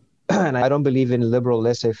doing. And I don't believe in liberal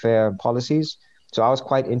laissez-faire policies. So I was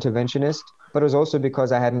quite interventionist, but it was also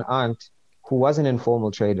because I had an aunt who was an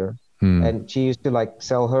informal trader and she used to like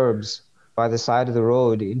sell herbs by the side of the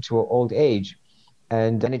road into her old age.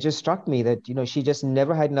 And it just struck me that, she just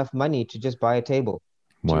never had enough money to just buy a table.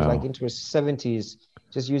 She was like into her 70s,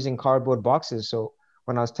 just using cardboard boxes. So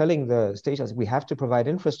when I was telling the station, I said, we have to provide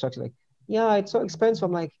infrastructure. Like, yeah, it's so expensive.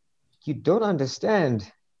 I'm like, you don't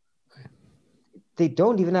understand. They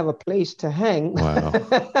don't even have a place to hang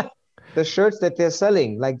the shirts that they're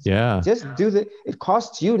selling. Like, just it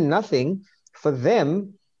costs you nothing. For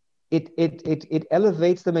them, it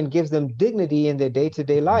elevates them and gives them dignity in their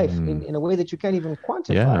day-to-day life in a way that you can't even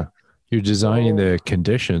quantify. Yeah. You're designing the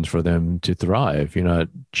conditions for them to thrive. You're not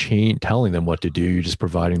telling them what to do. You're just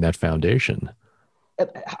providing that foundation.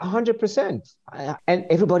 100%. And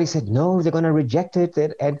everybody said, no, they're going to reject it.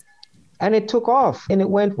 And it took off and it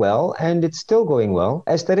went well and it's still going well.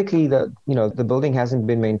 Aesthetically, the building hasn't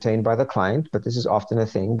been maintained by the client, but this is often a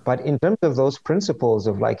thing. But in terms of those principles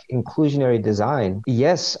of like inclusionary design,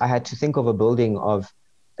 yes, I had to think of a building of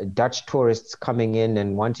Dutch tourists coming in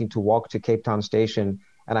and wanting to walk to Cape Town Station.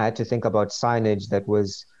 And I had to think about signage that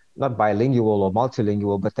was not bilingual or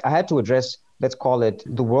multilingual, but I had to address, let's call it,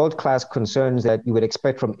 the world-class concerns that you would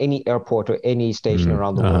expect from any airport or any station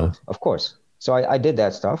around the world, of course. So I did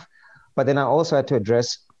that stuff. But then I also had to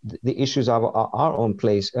address the issues of our own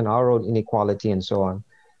place and our own inequality and so on.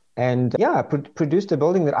 And I produced a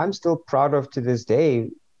building that I'm still proud of to this day.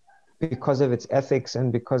 because of its ethics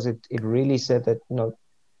and because it really said that,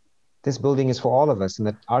 this building is for all of us and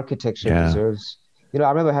that architecture deserves, I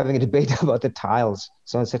remember having a debate about the tiles.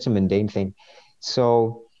 So it's such a mundane thing.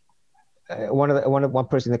 So one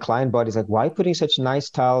person in the client body is like, why putting such nice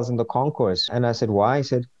tiles in the concourse? And I said, why? He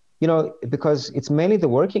said, because it's mainly the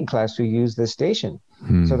working class who use this station.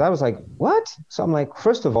 So that was like, what? So I'm like,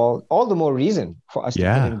 first of all the more reason for us to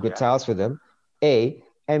put in good tiles for them, A,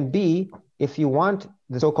 and B, if you want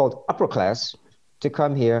the so-called upper class to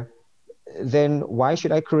come here, then why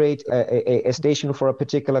should I create a station for a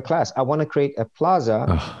particular class? I want to create a plaza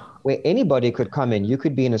where anybody could come in. You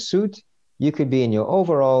could be in a suit, you could be in your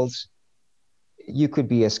overalls, you could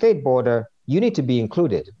be a skateboarder. You need to be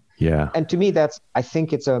included. Yeah. And to me, I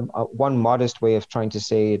think it's a one modest way of trying to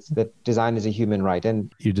say it's that design is a human right.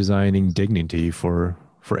 And you're designing dignity for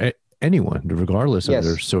anyone, regardless of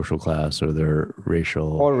their social class or their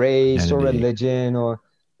racial or race identity. or religion or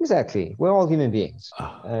exactly. We're all human beings.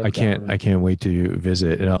 I can't wait to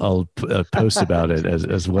visit, and I'll post about it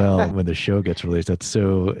as well when the show gets released. That's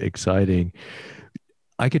so exciting.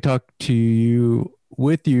 I could talk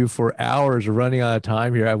with you for hours. We're running out of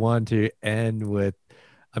time here. I want to end with,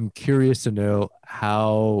 I'm curious to know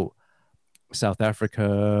how South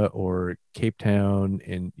Africa or Cape Town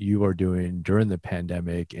and you are doing during the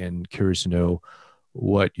pandemic, and curious to know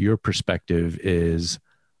what your perspective is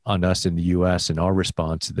on us in the US and our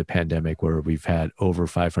response to the pandemic, where we've had over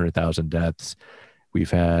 500,000 deaths. We've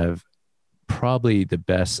had probably the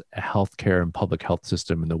best healthcare and public health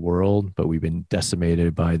system in the world, but we've been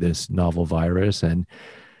decimated by this novel virus. And,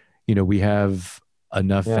 we have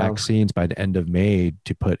enough vaccines by the end of May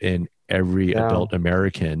to put in every adult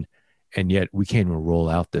American, and yet we can't even roll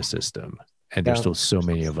out this system. And there's still so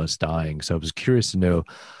many of us dying. So I was curious to know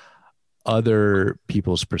other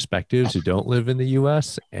people's perspectives who don't live in the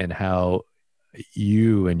US and how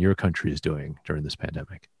you and your country is doing during this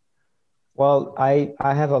pandemic. Well, I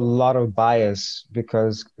have a lot of bias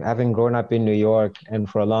because having grown up in New York and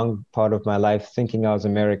for a long part of my life thinking I was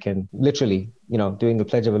American, literally, doing the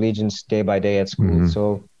Pledge of Allegiance day by day at school. Mm-hmm.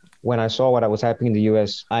 So when I saw what was happening in the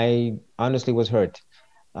US, I honestly was hurt.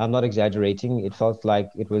 I'm not exaggerating. It felt like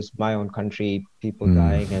it was my own country, people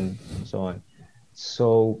dying and so on.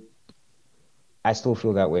 So I still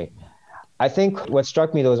feel that way. I think what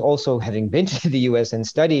struck me, though, is also having been to the US and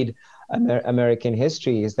studied American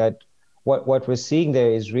history, is that what we're seeing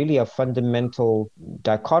there is really a fundamental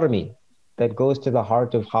dichotomy that goes to the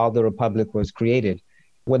heart of how the Republic was created.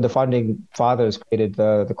 When the founding fathers created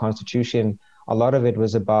the Constitution, a lot of it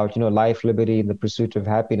was about, life, liberty, and the pursuit of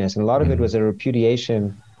happiness. And a lot of it was a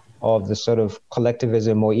repudiation of the sort of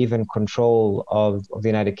collectivism or even control of the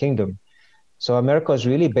United Kingdom. So America is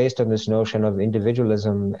really based on this notion of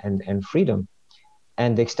individualism and freedom,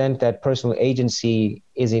 and the extent that personal agency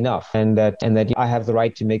is enough, and that I have the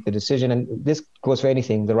right to make the decision. And this goes for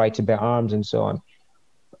anything, the right to bear arms and so on.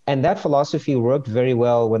 And that philosophy worked very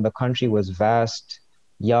well when the country was vast,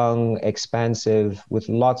 young, expansive, with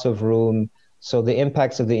lots of room, so the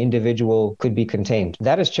impacts of the individual could be contained.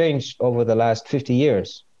 That has changed over the last 50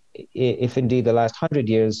 years. If indeed the last 100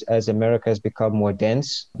 years, as America has become more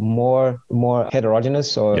dense, more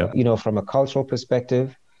heterogeneous, or, from a cultural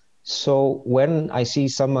perspective. So when I see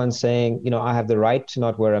someone saying, I have the right to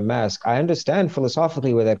not wear a mask, I understand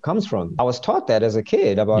philosophically where that comes from. I was taught that as a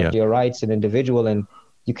kid about your rights as an individual, and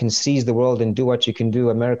you can seize the world and do what you can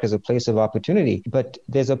do. America is a place of opportunity. But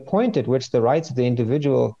there's a point at which the rights of the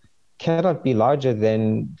individual cannot be larger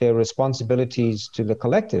than their responsibilities to the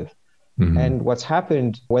collective. Mm-hmm. And what's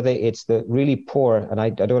happened, whether it's the really poor, and I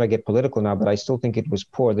don't want to get political now, but I still think it was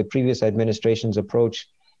poor, the previous administration's approach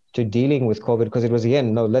to dealing with COVID, because it was,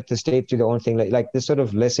 again, no, let the state do their own thing, like this sort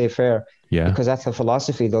of laissez-faire, because that's the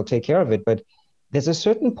philosophy, they'll take care of it. But there's a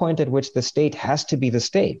certain point at which the state has to be the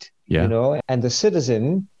state, and the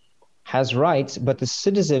citizen has rights, but the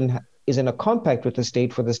citizen is in a compact with the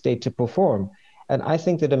state for the state to perform. And I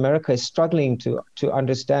think that America is struggling to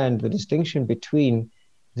understand the distinction between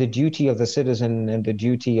the duty of the citizen and the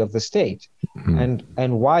duty of the state. Mm-hmm.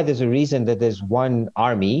 And why there's a reason that there's one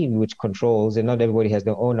army which controls, and not everybody has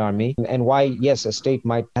their own army, and why, yes, a state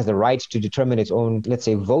might have the right to determine its own, let's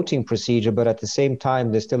say, voting procedure, but at the same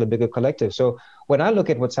time, there's still a bigger collective. So when I look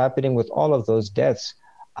at what's happening with all of those deaths,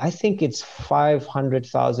 I think it's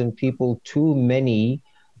 500,000 people too many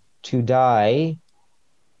to die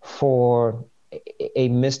for a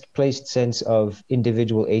misplaced sense of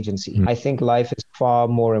individual agency. Mm-hmm. I think life is far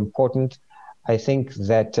more important. I think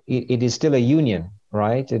that it is still a union,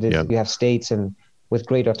 right? It is. You have states and with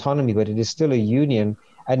great autonomy, but it is still a union.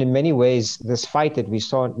 And in many ways, this fight that we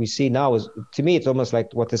see now is, to me, it's almost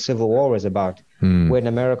like what the Civil War was about, when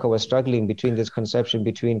America was struggling between this conception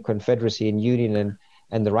between Confederacy and Union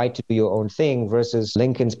and the right to do your own thing versus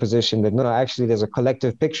Lincoln's position that no, actually there's a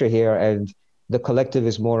collective picture here and the collective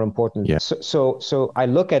is more important. Yeah. So I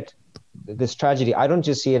look at this tragedy. I don't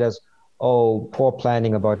just see it as, oh, poor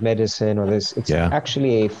planning about medicine or this. It's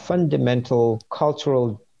actually a fundamental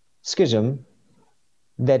cultural schism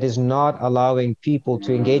that is not allowing people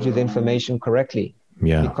to engage with information correctly.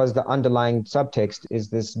 Yeah. Because the underlying subtext is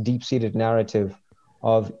this deep-seated narrative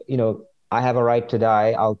of, I have a right to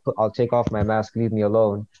die. I'll take off my mask, leave me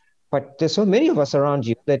alone. But there's so many of us around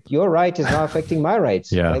you that your right is now affecting my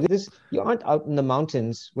rights. Yeah. Like you aren't out in the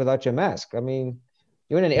mountains without your mask. I mean,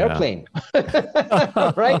 you're in an airplane,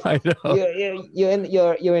 right? I know. You're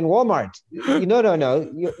in Walmart.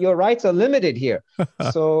 No. Your rights are limited here.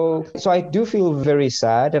 So I do feel very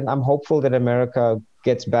sad, and I'm hopeful that America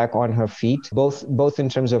gets back on her feet, both in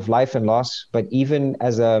terms of life and loss, but even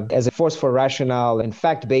as a force for rationale and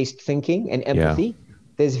fact-based thinking and empathy. Yeah.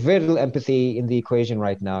 There's very little empathy in the equation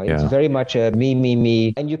right now. It's very much a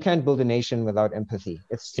me, and you can't build a nation without empathy.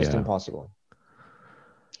 It's just impossible.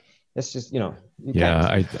 It's just, you're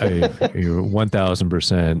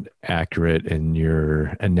 1000% accurate in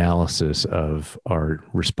your analysis of our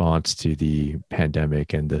response to the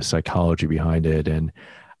pandemic and the psychology behind it. And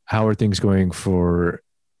how are things going for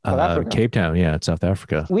Cape Town? Yeah, it's South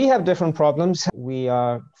Africa. We have different problems. We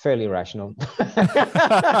are fairly rational.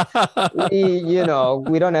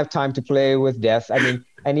 We don't have time to play with death. I mean,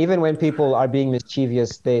 and even when people are being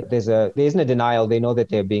mischievous, there isn't a denial. They know that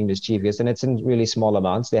they're being mischievous, and it's in really small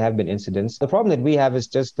amounts. There have been incidents. The problem that we have is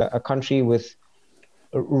just a country with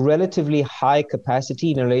relatively high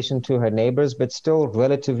capacity in relation to her neighbors, but still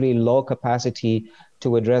relatively low capacity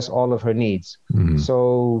to address all of her needs. Mm-hmm.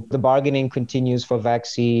 So the bargaining continues for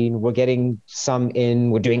vaccine. We're getting some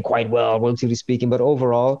in. We're doing quite well, relatively speaking. But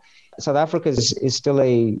overall, South Africa is still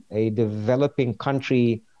a developing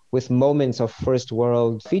country with moments of first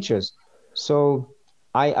world features. So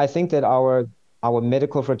I think that our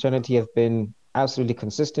medical fraternity have been absolutely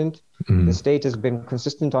consistent. Mm-hmm. The state has been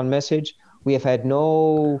consistent on message. We have had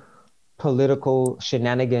no political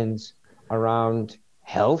shenanigans around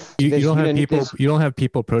health. You don't have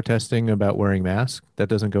people protesting about wearing masks. That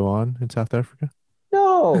doesn't go on in South Africa?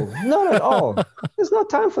 No, not at all. There's no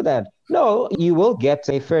time for that. No, you will get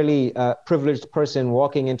a fairly privileged person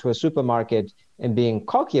walking into a supermarket and being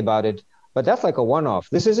cocky about it, but that's like a one-off.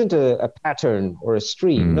 This isn't a pattern or a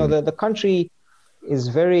stream. No, the country is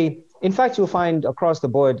very... In fact, you'll find across the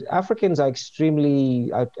board, Africans are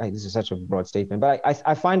extremely... this is such a broad statement, but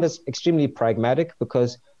I find us extremely pragmatic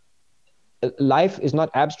because life is not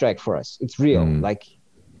abstract for us. It's real. Like,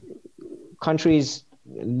 countries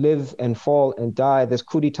live and fall and die. There's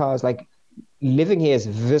coup d'etats. Like, living here is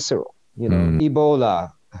visceral.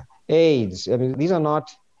 Ebola, AIDS. I mean, these are not...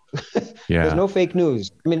 There's no fake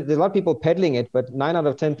news. I mean, there's a lot of people peddling it, but 9 out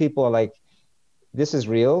of 10 people are like, this is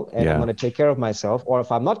real, and I'm going to take care of myself. Or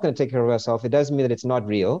if I'm not going to take care of myself, it doesn't mean that it's not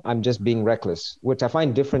real. I'm just being reckless, which I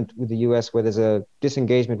find different with the US, where there's a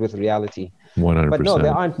disengagement with reality. 100%. But no,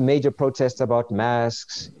 there aren't major protests about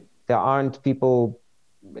masks. There aren't people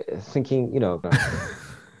thinking,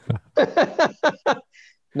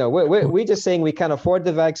 No, we're just saying we can't afford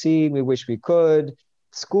the vaccine. We wish we could.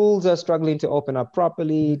 Schools are struggling to open up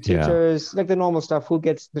properly. Teachers, like the normal stuff, who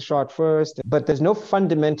gets the shot first. But there's no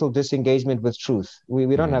fundamental disengagement with truth.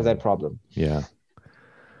 We don't have that problem. Yeah.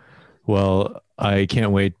 Well, I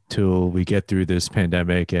can't wait till we get through this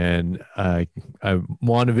pandemic, and I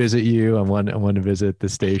want to visit you. I want to visit the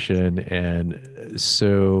station, and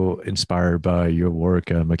so inspired by your work,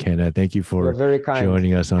 McKenna. Thank you for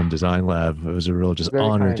joining us on Design Lab. It was a real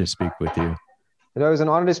honor to speak with you. It was an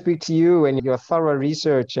honor to speak to you and your thorough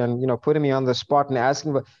research and, putting me on the spot and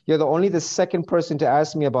asking. You're the second person to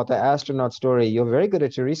ask me about the astronaut story. You're very good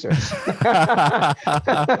at your research.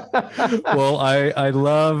 Well, I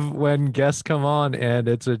love when guests come on, and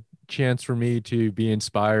it's a chance for me to be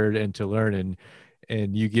inspired and to learn.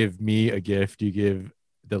 And you give me a gift. You give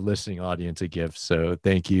the listening audience a gift. So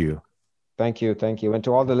thank you. Thank you. Thank you. And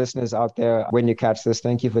to all the listeners out there, when you catch this,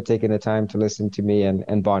 thank you for taking the time to listen to me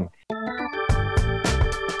and Bon.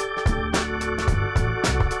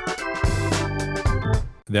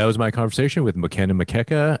 That was my conversation with McKenna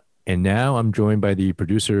Makeka, and now I'm joined by the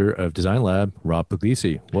producer of Design Lab, Rob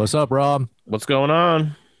Puglisi. What's up, Rob? What's going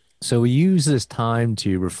on? So we use this time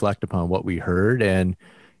to reflect upon what we heard and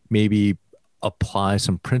maybe apply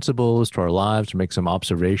some principles to our lives or make some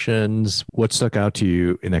observations. What stuck out to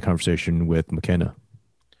you in that conversation with McKenna?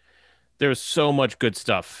 There's so much good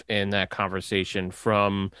stuff in that conversation,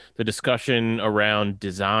 from the discussion around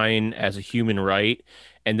design as a human right.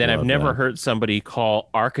 And then I've Love never that. heard somebody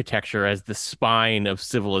call architecture as the spine of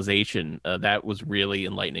civilization. That was really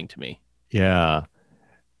enlightening to me. Yeah.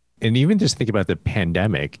 And even just think about the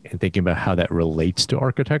pandemic and thinking about how that relates to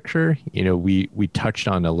architecture. We touched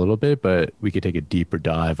on it a little bit, but we could take a deeper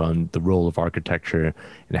dive on the role of architecture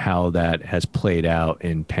and how that has played out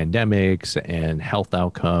in pandemics and health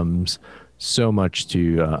outcomes. So much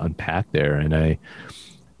to unpack there. And I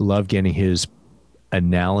love getting his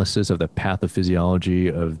analysis of the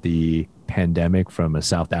pathophysiology of the pandemic from a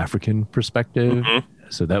South African perspective.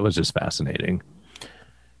 So that was just fascinating.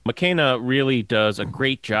 McKenna really does a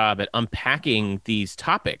great job at unpacking these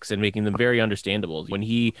topics and making them very understandable. When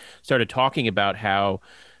he started talking about how,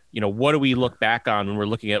 what do we look back on when we're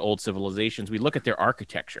looking at old civilizations? We look at their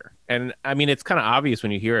architecture. And I mean, it's kind of obvious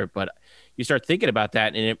when you hear it, but you start thinking about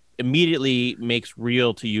that and it immediately makes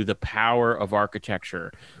real to you the power of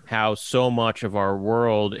architecture, how so much of our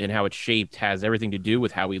world and how it's shaped has everything to do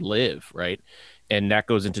with how we live, right? And that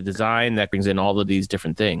goes into design, that brings in all of these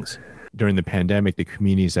different things. During the pandemic, the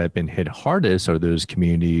communities that have been hit hardest are those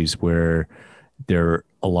communities where there are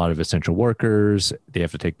a lot of essential workers. They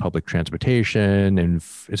have to take public transportation, and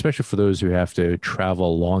especially for those who have to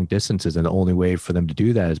travel long distances. And the only way for them to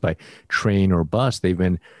do that is by train or bus. They've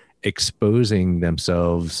been exposing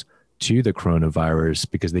themselves to the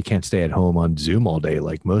coronavirus because they can't stay at home on Zoom all day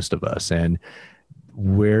like most of us. And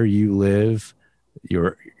where you live,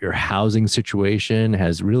 your housing situation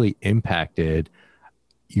has really impacted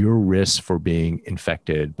your risk for being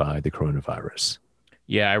infected by the coronavirus.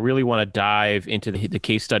 Yeah, I really want to dive into the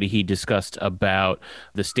case study he discussed about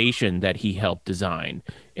the station that he helped design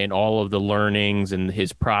and all of the learnings and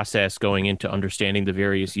his process going into understanding the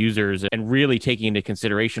various users and really taking into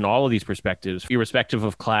consideration all of these perspectives, irrespective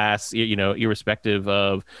of class, irrespective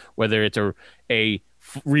of whether it's a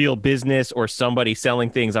real business or somebody selling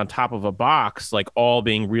things on top of a box, like all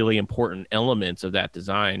being really important elements of that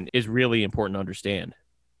design is really important to understand.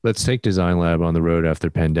 Let's take Design Lab on the road after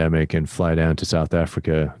pandemic and fly down to South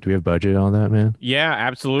Africa. Do we have budget on that, man? Yeah,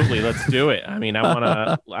 absolutely. Let's do it. I mean,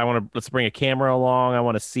 let's bring a camera along. I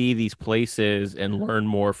want to see these places and learn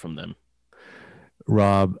more from them.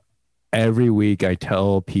 Rob, every week I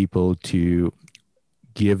tell people to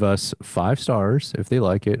give us 5 stars if they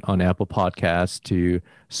like it on Apple Podcasts, to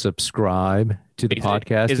subscribe to the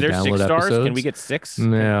podcast. Is there 6 stars? Episodes. Can we get 6?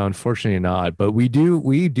 No, unfortunately not. But we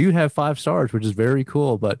do have 5 stars, which is very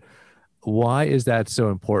cool. But why is that so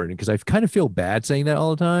important? Because I kind of feel bad saying that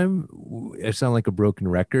all the time. I sound like a broken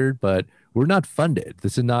record, but we're not funded.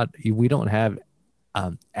 We don't have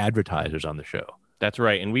advertisers on the show. That's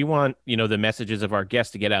right. And we want, the messages of our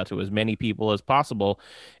guests to get out to as many people as possible.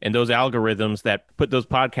 And those algorithms that put those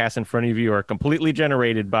podcasts in front of you are completely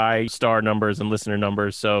generated by star numbers and listener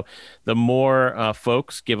numbers. So the more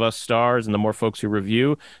folks give us stars and the more folks who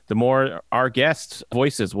review, the more our guests'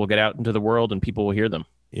 voices will get out into the world and people will hear them.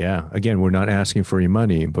 Yeah. Again, we're not asking for your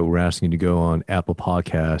money, but we're asking you to go on Apple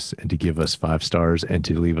Podcasts and to give us 5 stars and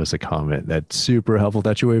to leave us a comment. That's super helpful.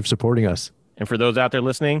 That's your way of supporting us. And for those out there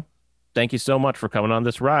listening, thank you so much for coming on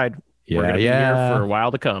this ride. We're going to be here for a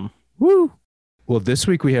while to come. Woo! Well, this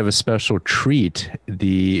week we have a special treat.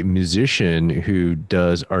 The musician who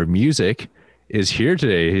does our music is here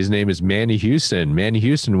today. His name is Manny Houston. Manny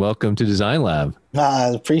Houston, welcome to Design Lab. I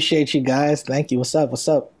appreciate you guys. Thank you. What's up? What's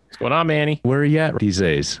going on, Manny? Where are you at these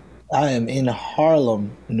days? I am in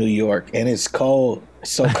Harlem, New York, and it's cold.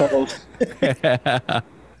 It's so cold.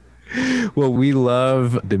 Well, we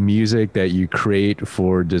love the music that you create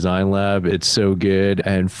for Design Lab. It's so good.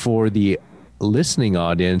 And for the listening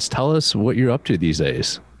audience, tell us what you're up to these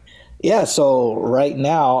days. Yeah, so right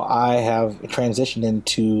now I have transitioned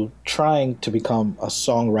into trying to become a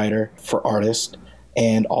songwriter for artists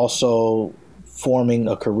and also forming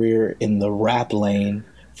a career in the rap lane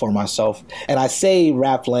for myself. And I say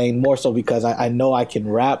rap lane more so because I know I can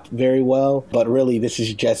rap very well, but really this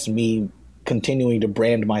is just me continuing to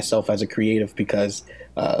brand myself as a creative because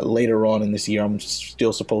later on in this year, I'm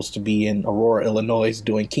still supposed to be in Aurora, Illinois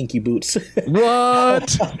doing Kinky Boots.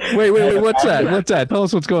 What? Wait, what's that? What's that? Tell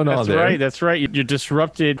us what's going on there. That's right. You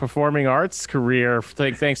disrupted performing arts career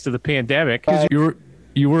thanks to the pandemic.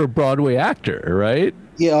 You were a Broadway actor, right?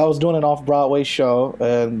 Yeah, I was doing an off-Broadway show,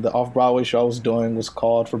 and the off-Broadway show I was doing was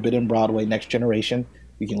called Forbidden Broadway Next Generation.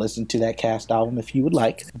 You can listen to that cast album if you would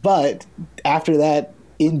like. But after that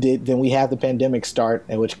ended, then we had the pandemic start,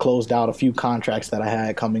 which closed out a few contracts that I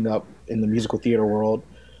had coming up in the musical theater world.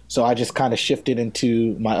 So I just kind of shifted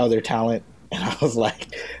into my other talent And I was like,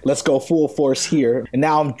 let's go full force here. And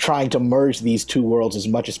now I'm trying to merge these two worlds as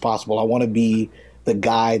much as possible. I want to be the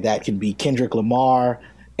guy that can be Kendrick Lamar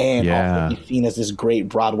and also be seen as this great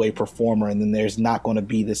Broadway performer. And then there's not going to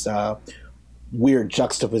be this weird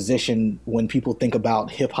juxtaposition when people think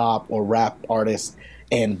about hip hop or rap artists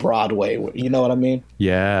and Broadway. You know what I mean?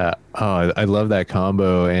 Yeah. Oh, I love that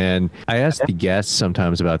combo. And I ask the guests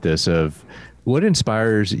sometimes about this of what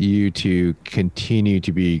inspires you to continue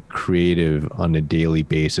to be creative on a daily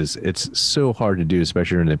basis? It's so hard to do,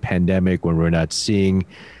 especially during the pandemic when we're not seeing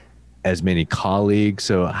as many colleagues.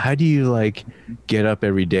 So how do you like get up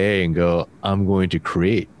every day and go, I'm going to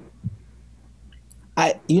create?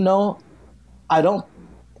 I don't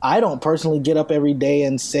personally get up every day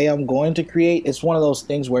and say I'm going to create. It's one of those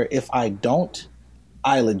things where if I don't,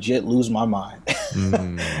 I legit lose my mind.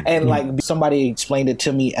 And like somebody explained it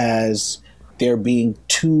to me as there being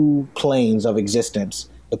two planes of existence,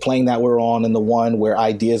 the plane that we're on and the one where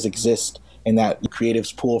ideas exist and that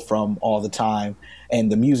creatives pull from all the time,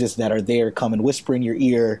 and the muses that are there come and whisper in your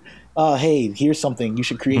ear, hey, here's something, you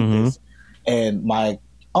should create this. And my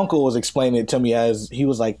uncle was explaining it to me as he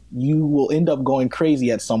was like, you will end up going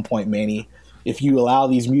crazy at some point, Manny, if you allow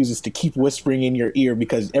these muses to keep whispering in your ear,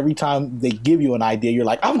 because every time they give you an idea, you're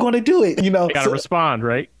like, I'm going to do it. You know, you got to respond,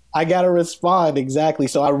 right? I got to respond. Exactly.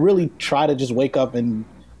 So I really try to just wake up and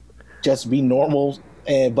just be normal.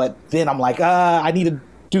 But then I'm like, I need to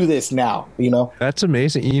do this now, you know? That's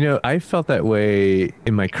amazing. You know, I felt that way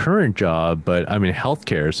in my current job, but I'm in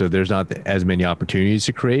healthcare, so there's not as many opportunities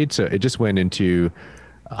to create. So it just went into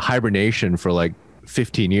hibernation for like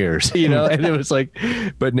 15 years, you know, and it was like,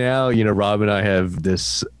 but now, you know, Rob and I have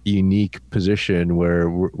this unique position where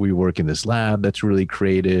we work in this lab that's really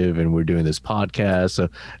creative, and we're doing this podcast. So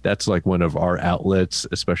that's like one of our outlets,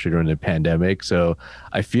 especially during the pandemic. So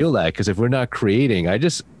I feel that because if we're not creating, I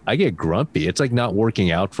get grumpy. It's like not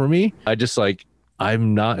working out for me.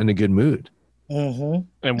 I'm not in a good mood. And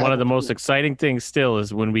one of the most exciting things still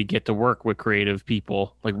is when we get to work with creative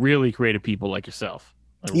people, like really creative people like yourself.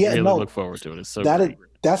 I really look forward to it. It's so great.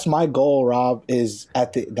 That's my goal, Rob, is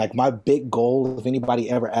my big goal. If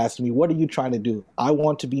anybody ever asks me, what are you trying to do? I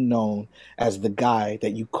want to be known as the guy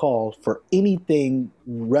that you call for anything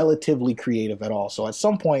relatively creative at all. So at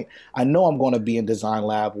some point, I know I'm going to be in Design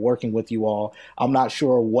Lab working with you all. I'm not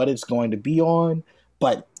sure what it's going to be on,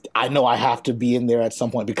 but I know I have to be in there at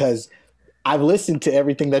some point because I've listened to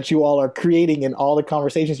everything that you all are creating and all the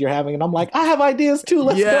conversations you're having, and I'm like, I have ideas too.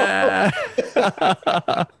 Let's go.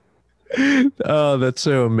 Oh, that's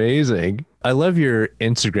so amazing. I love your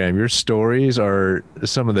Instagram. Your stories are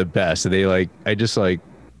some of the best. They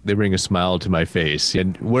bring a smile to my face.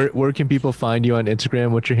 And where can people find you on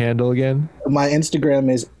Instagram? What's your handle again? My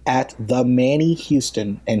Instagram is at the Manny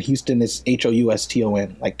Houston, and Houston is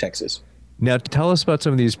Houston, like Texas. Now, tell us about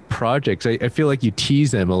some of these projects. I feel like you tease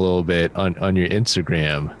them a little bit on your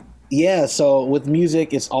Instagram. Yeah, so with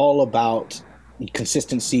music, it's all about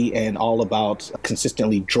consistency and all about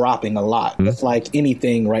consistently dropping a lot. It's like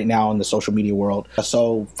anything right now in the social media world.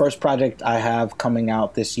 So first project I have coming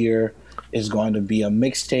out this year is going to be a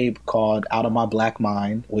mixtape called Out of My Black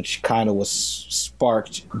Mind, which kind of was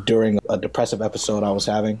sparked during a depressive episode I was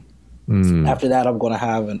having. After that, I'm going to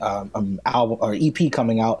have an album or EP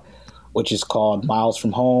coming out, which is called Miles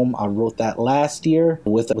from Home. I wrote that last year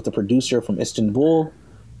with a producer from Istanbul.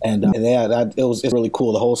 And it was really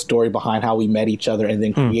cool. The whole story behind how we met each other and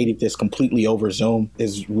then created this completely over Zoom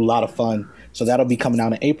is a lot of fun. So that'll be coming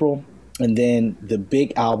out in April. And then the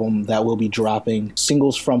big album that we'll be dropping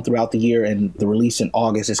singles from throughout the year, and the release in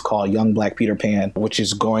August is called Young Black Peter Pan, which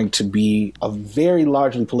is going to be a very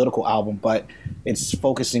largely political album, but it's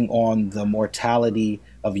focusing on the mortality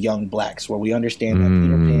of young blacks, where we understand that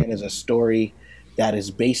Peter Pan is a story that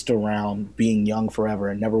is based around being young forever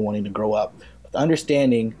and never wanting to grow up. But the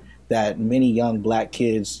understanding that many young black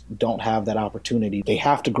kids don't have that opportunity. They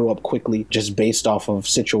have to grow up quickly just based off of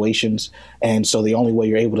situations. And so the only way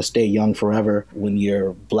you're able to stay young forever when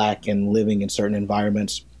you're black and living in certain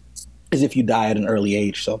environments is if you die at an early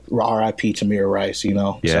age. So R.I.P. Tamir Rice, you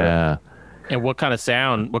know? Yeah. So, and what kind of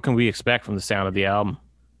sound, what can we expect from the sound of the album?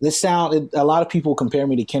 This sound, a lot of people compare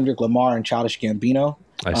me to Kendrick Lamar and Childish Gambino.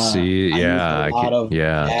 I see. Yeah.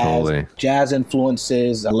 Totally. Jazz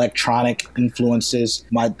influences, electronic influences.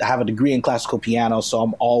 I have a degree in classical piano, so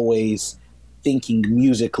I'm always thinking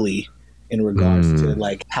musically in regards to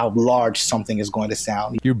like how large something is going to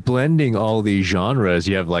sound. You're blending all these genres.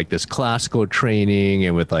 You have like this classical training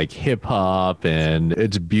and with like hip hop, and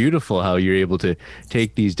it's beautiful how you're able to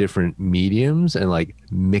take these different mediums and like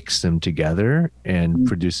mix them together and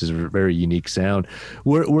produces a very unique sound.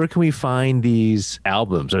 Where can we find these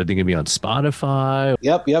albums? Are they going to be on Spotify?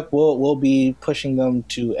 Yep. We'll be pushing them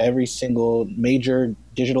to every single major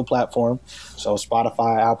digital platform, so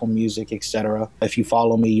Spotify, Apple Music, etc. If you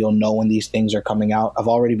follow me, you'll know when these things are coming out. I've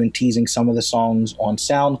already been teasing some of the songs on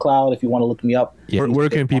SoundCloud. If you want to look me up, where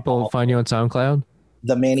can people find you on SoundCloud?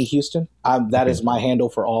 The Manny Houston. That is my handle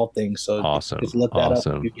for all things. So awesome. Just look that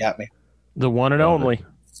up. You got me. The one and only.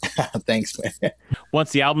 Thanks, man.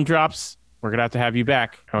 Once the album drops, we're gonna have you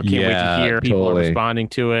back. I can't wait to hear people responding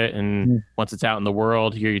to it, and once it's out in the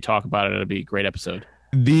world, hear you talk about it. It'll be a great episode.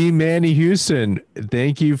 The Manny Houston,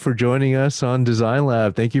 thank you for joining us on Design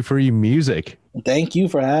Lab. Thank you for your music. Thank you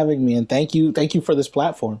for having me, and thank you for this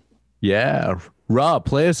platform. Yeah, Rob,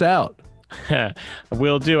 play us out.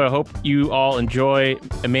 Will do. I hope you all enjoy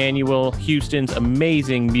Emmanuel Houston's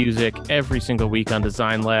amazing music every single week on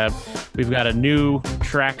Design Lab. We've got a new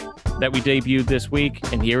track that we debuted this week,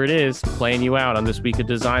 and here it is, playing you out on this week of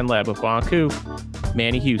Design Lab with Bon Ku,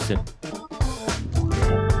 Manny Houston.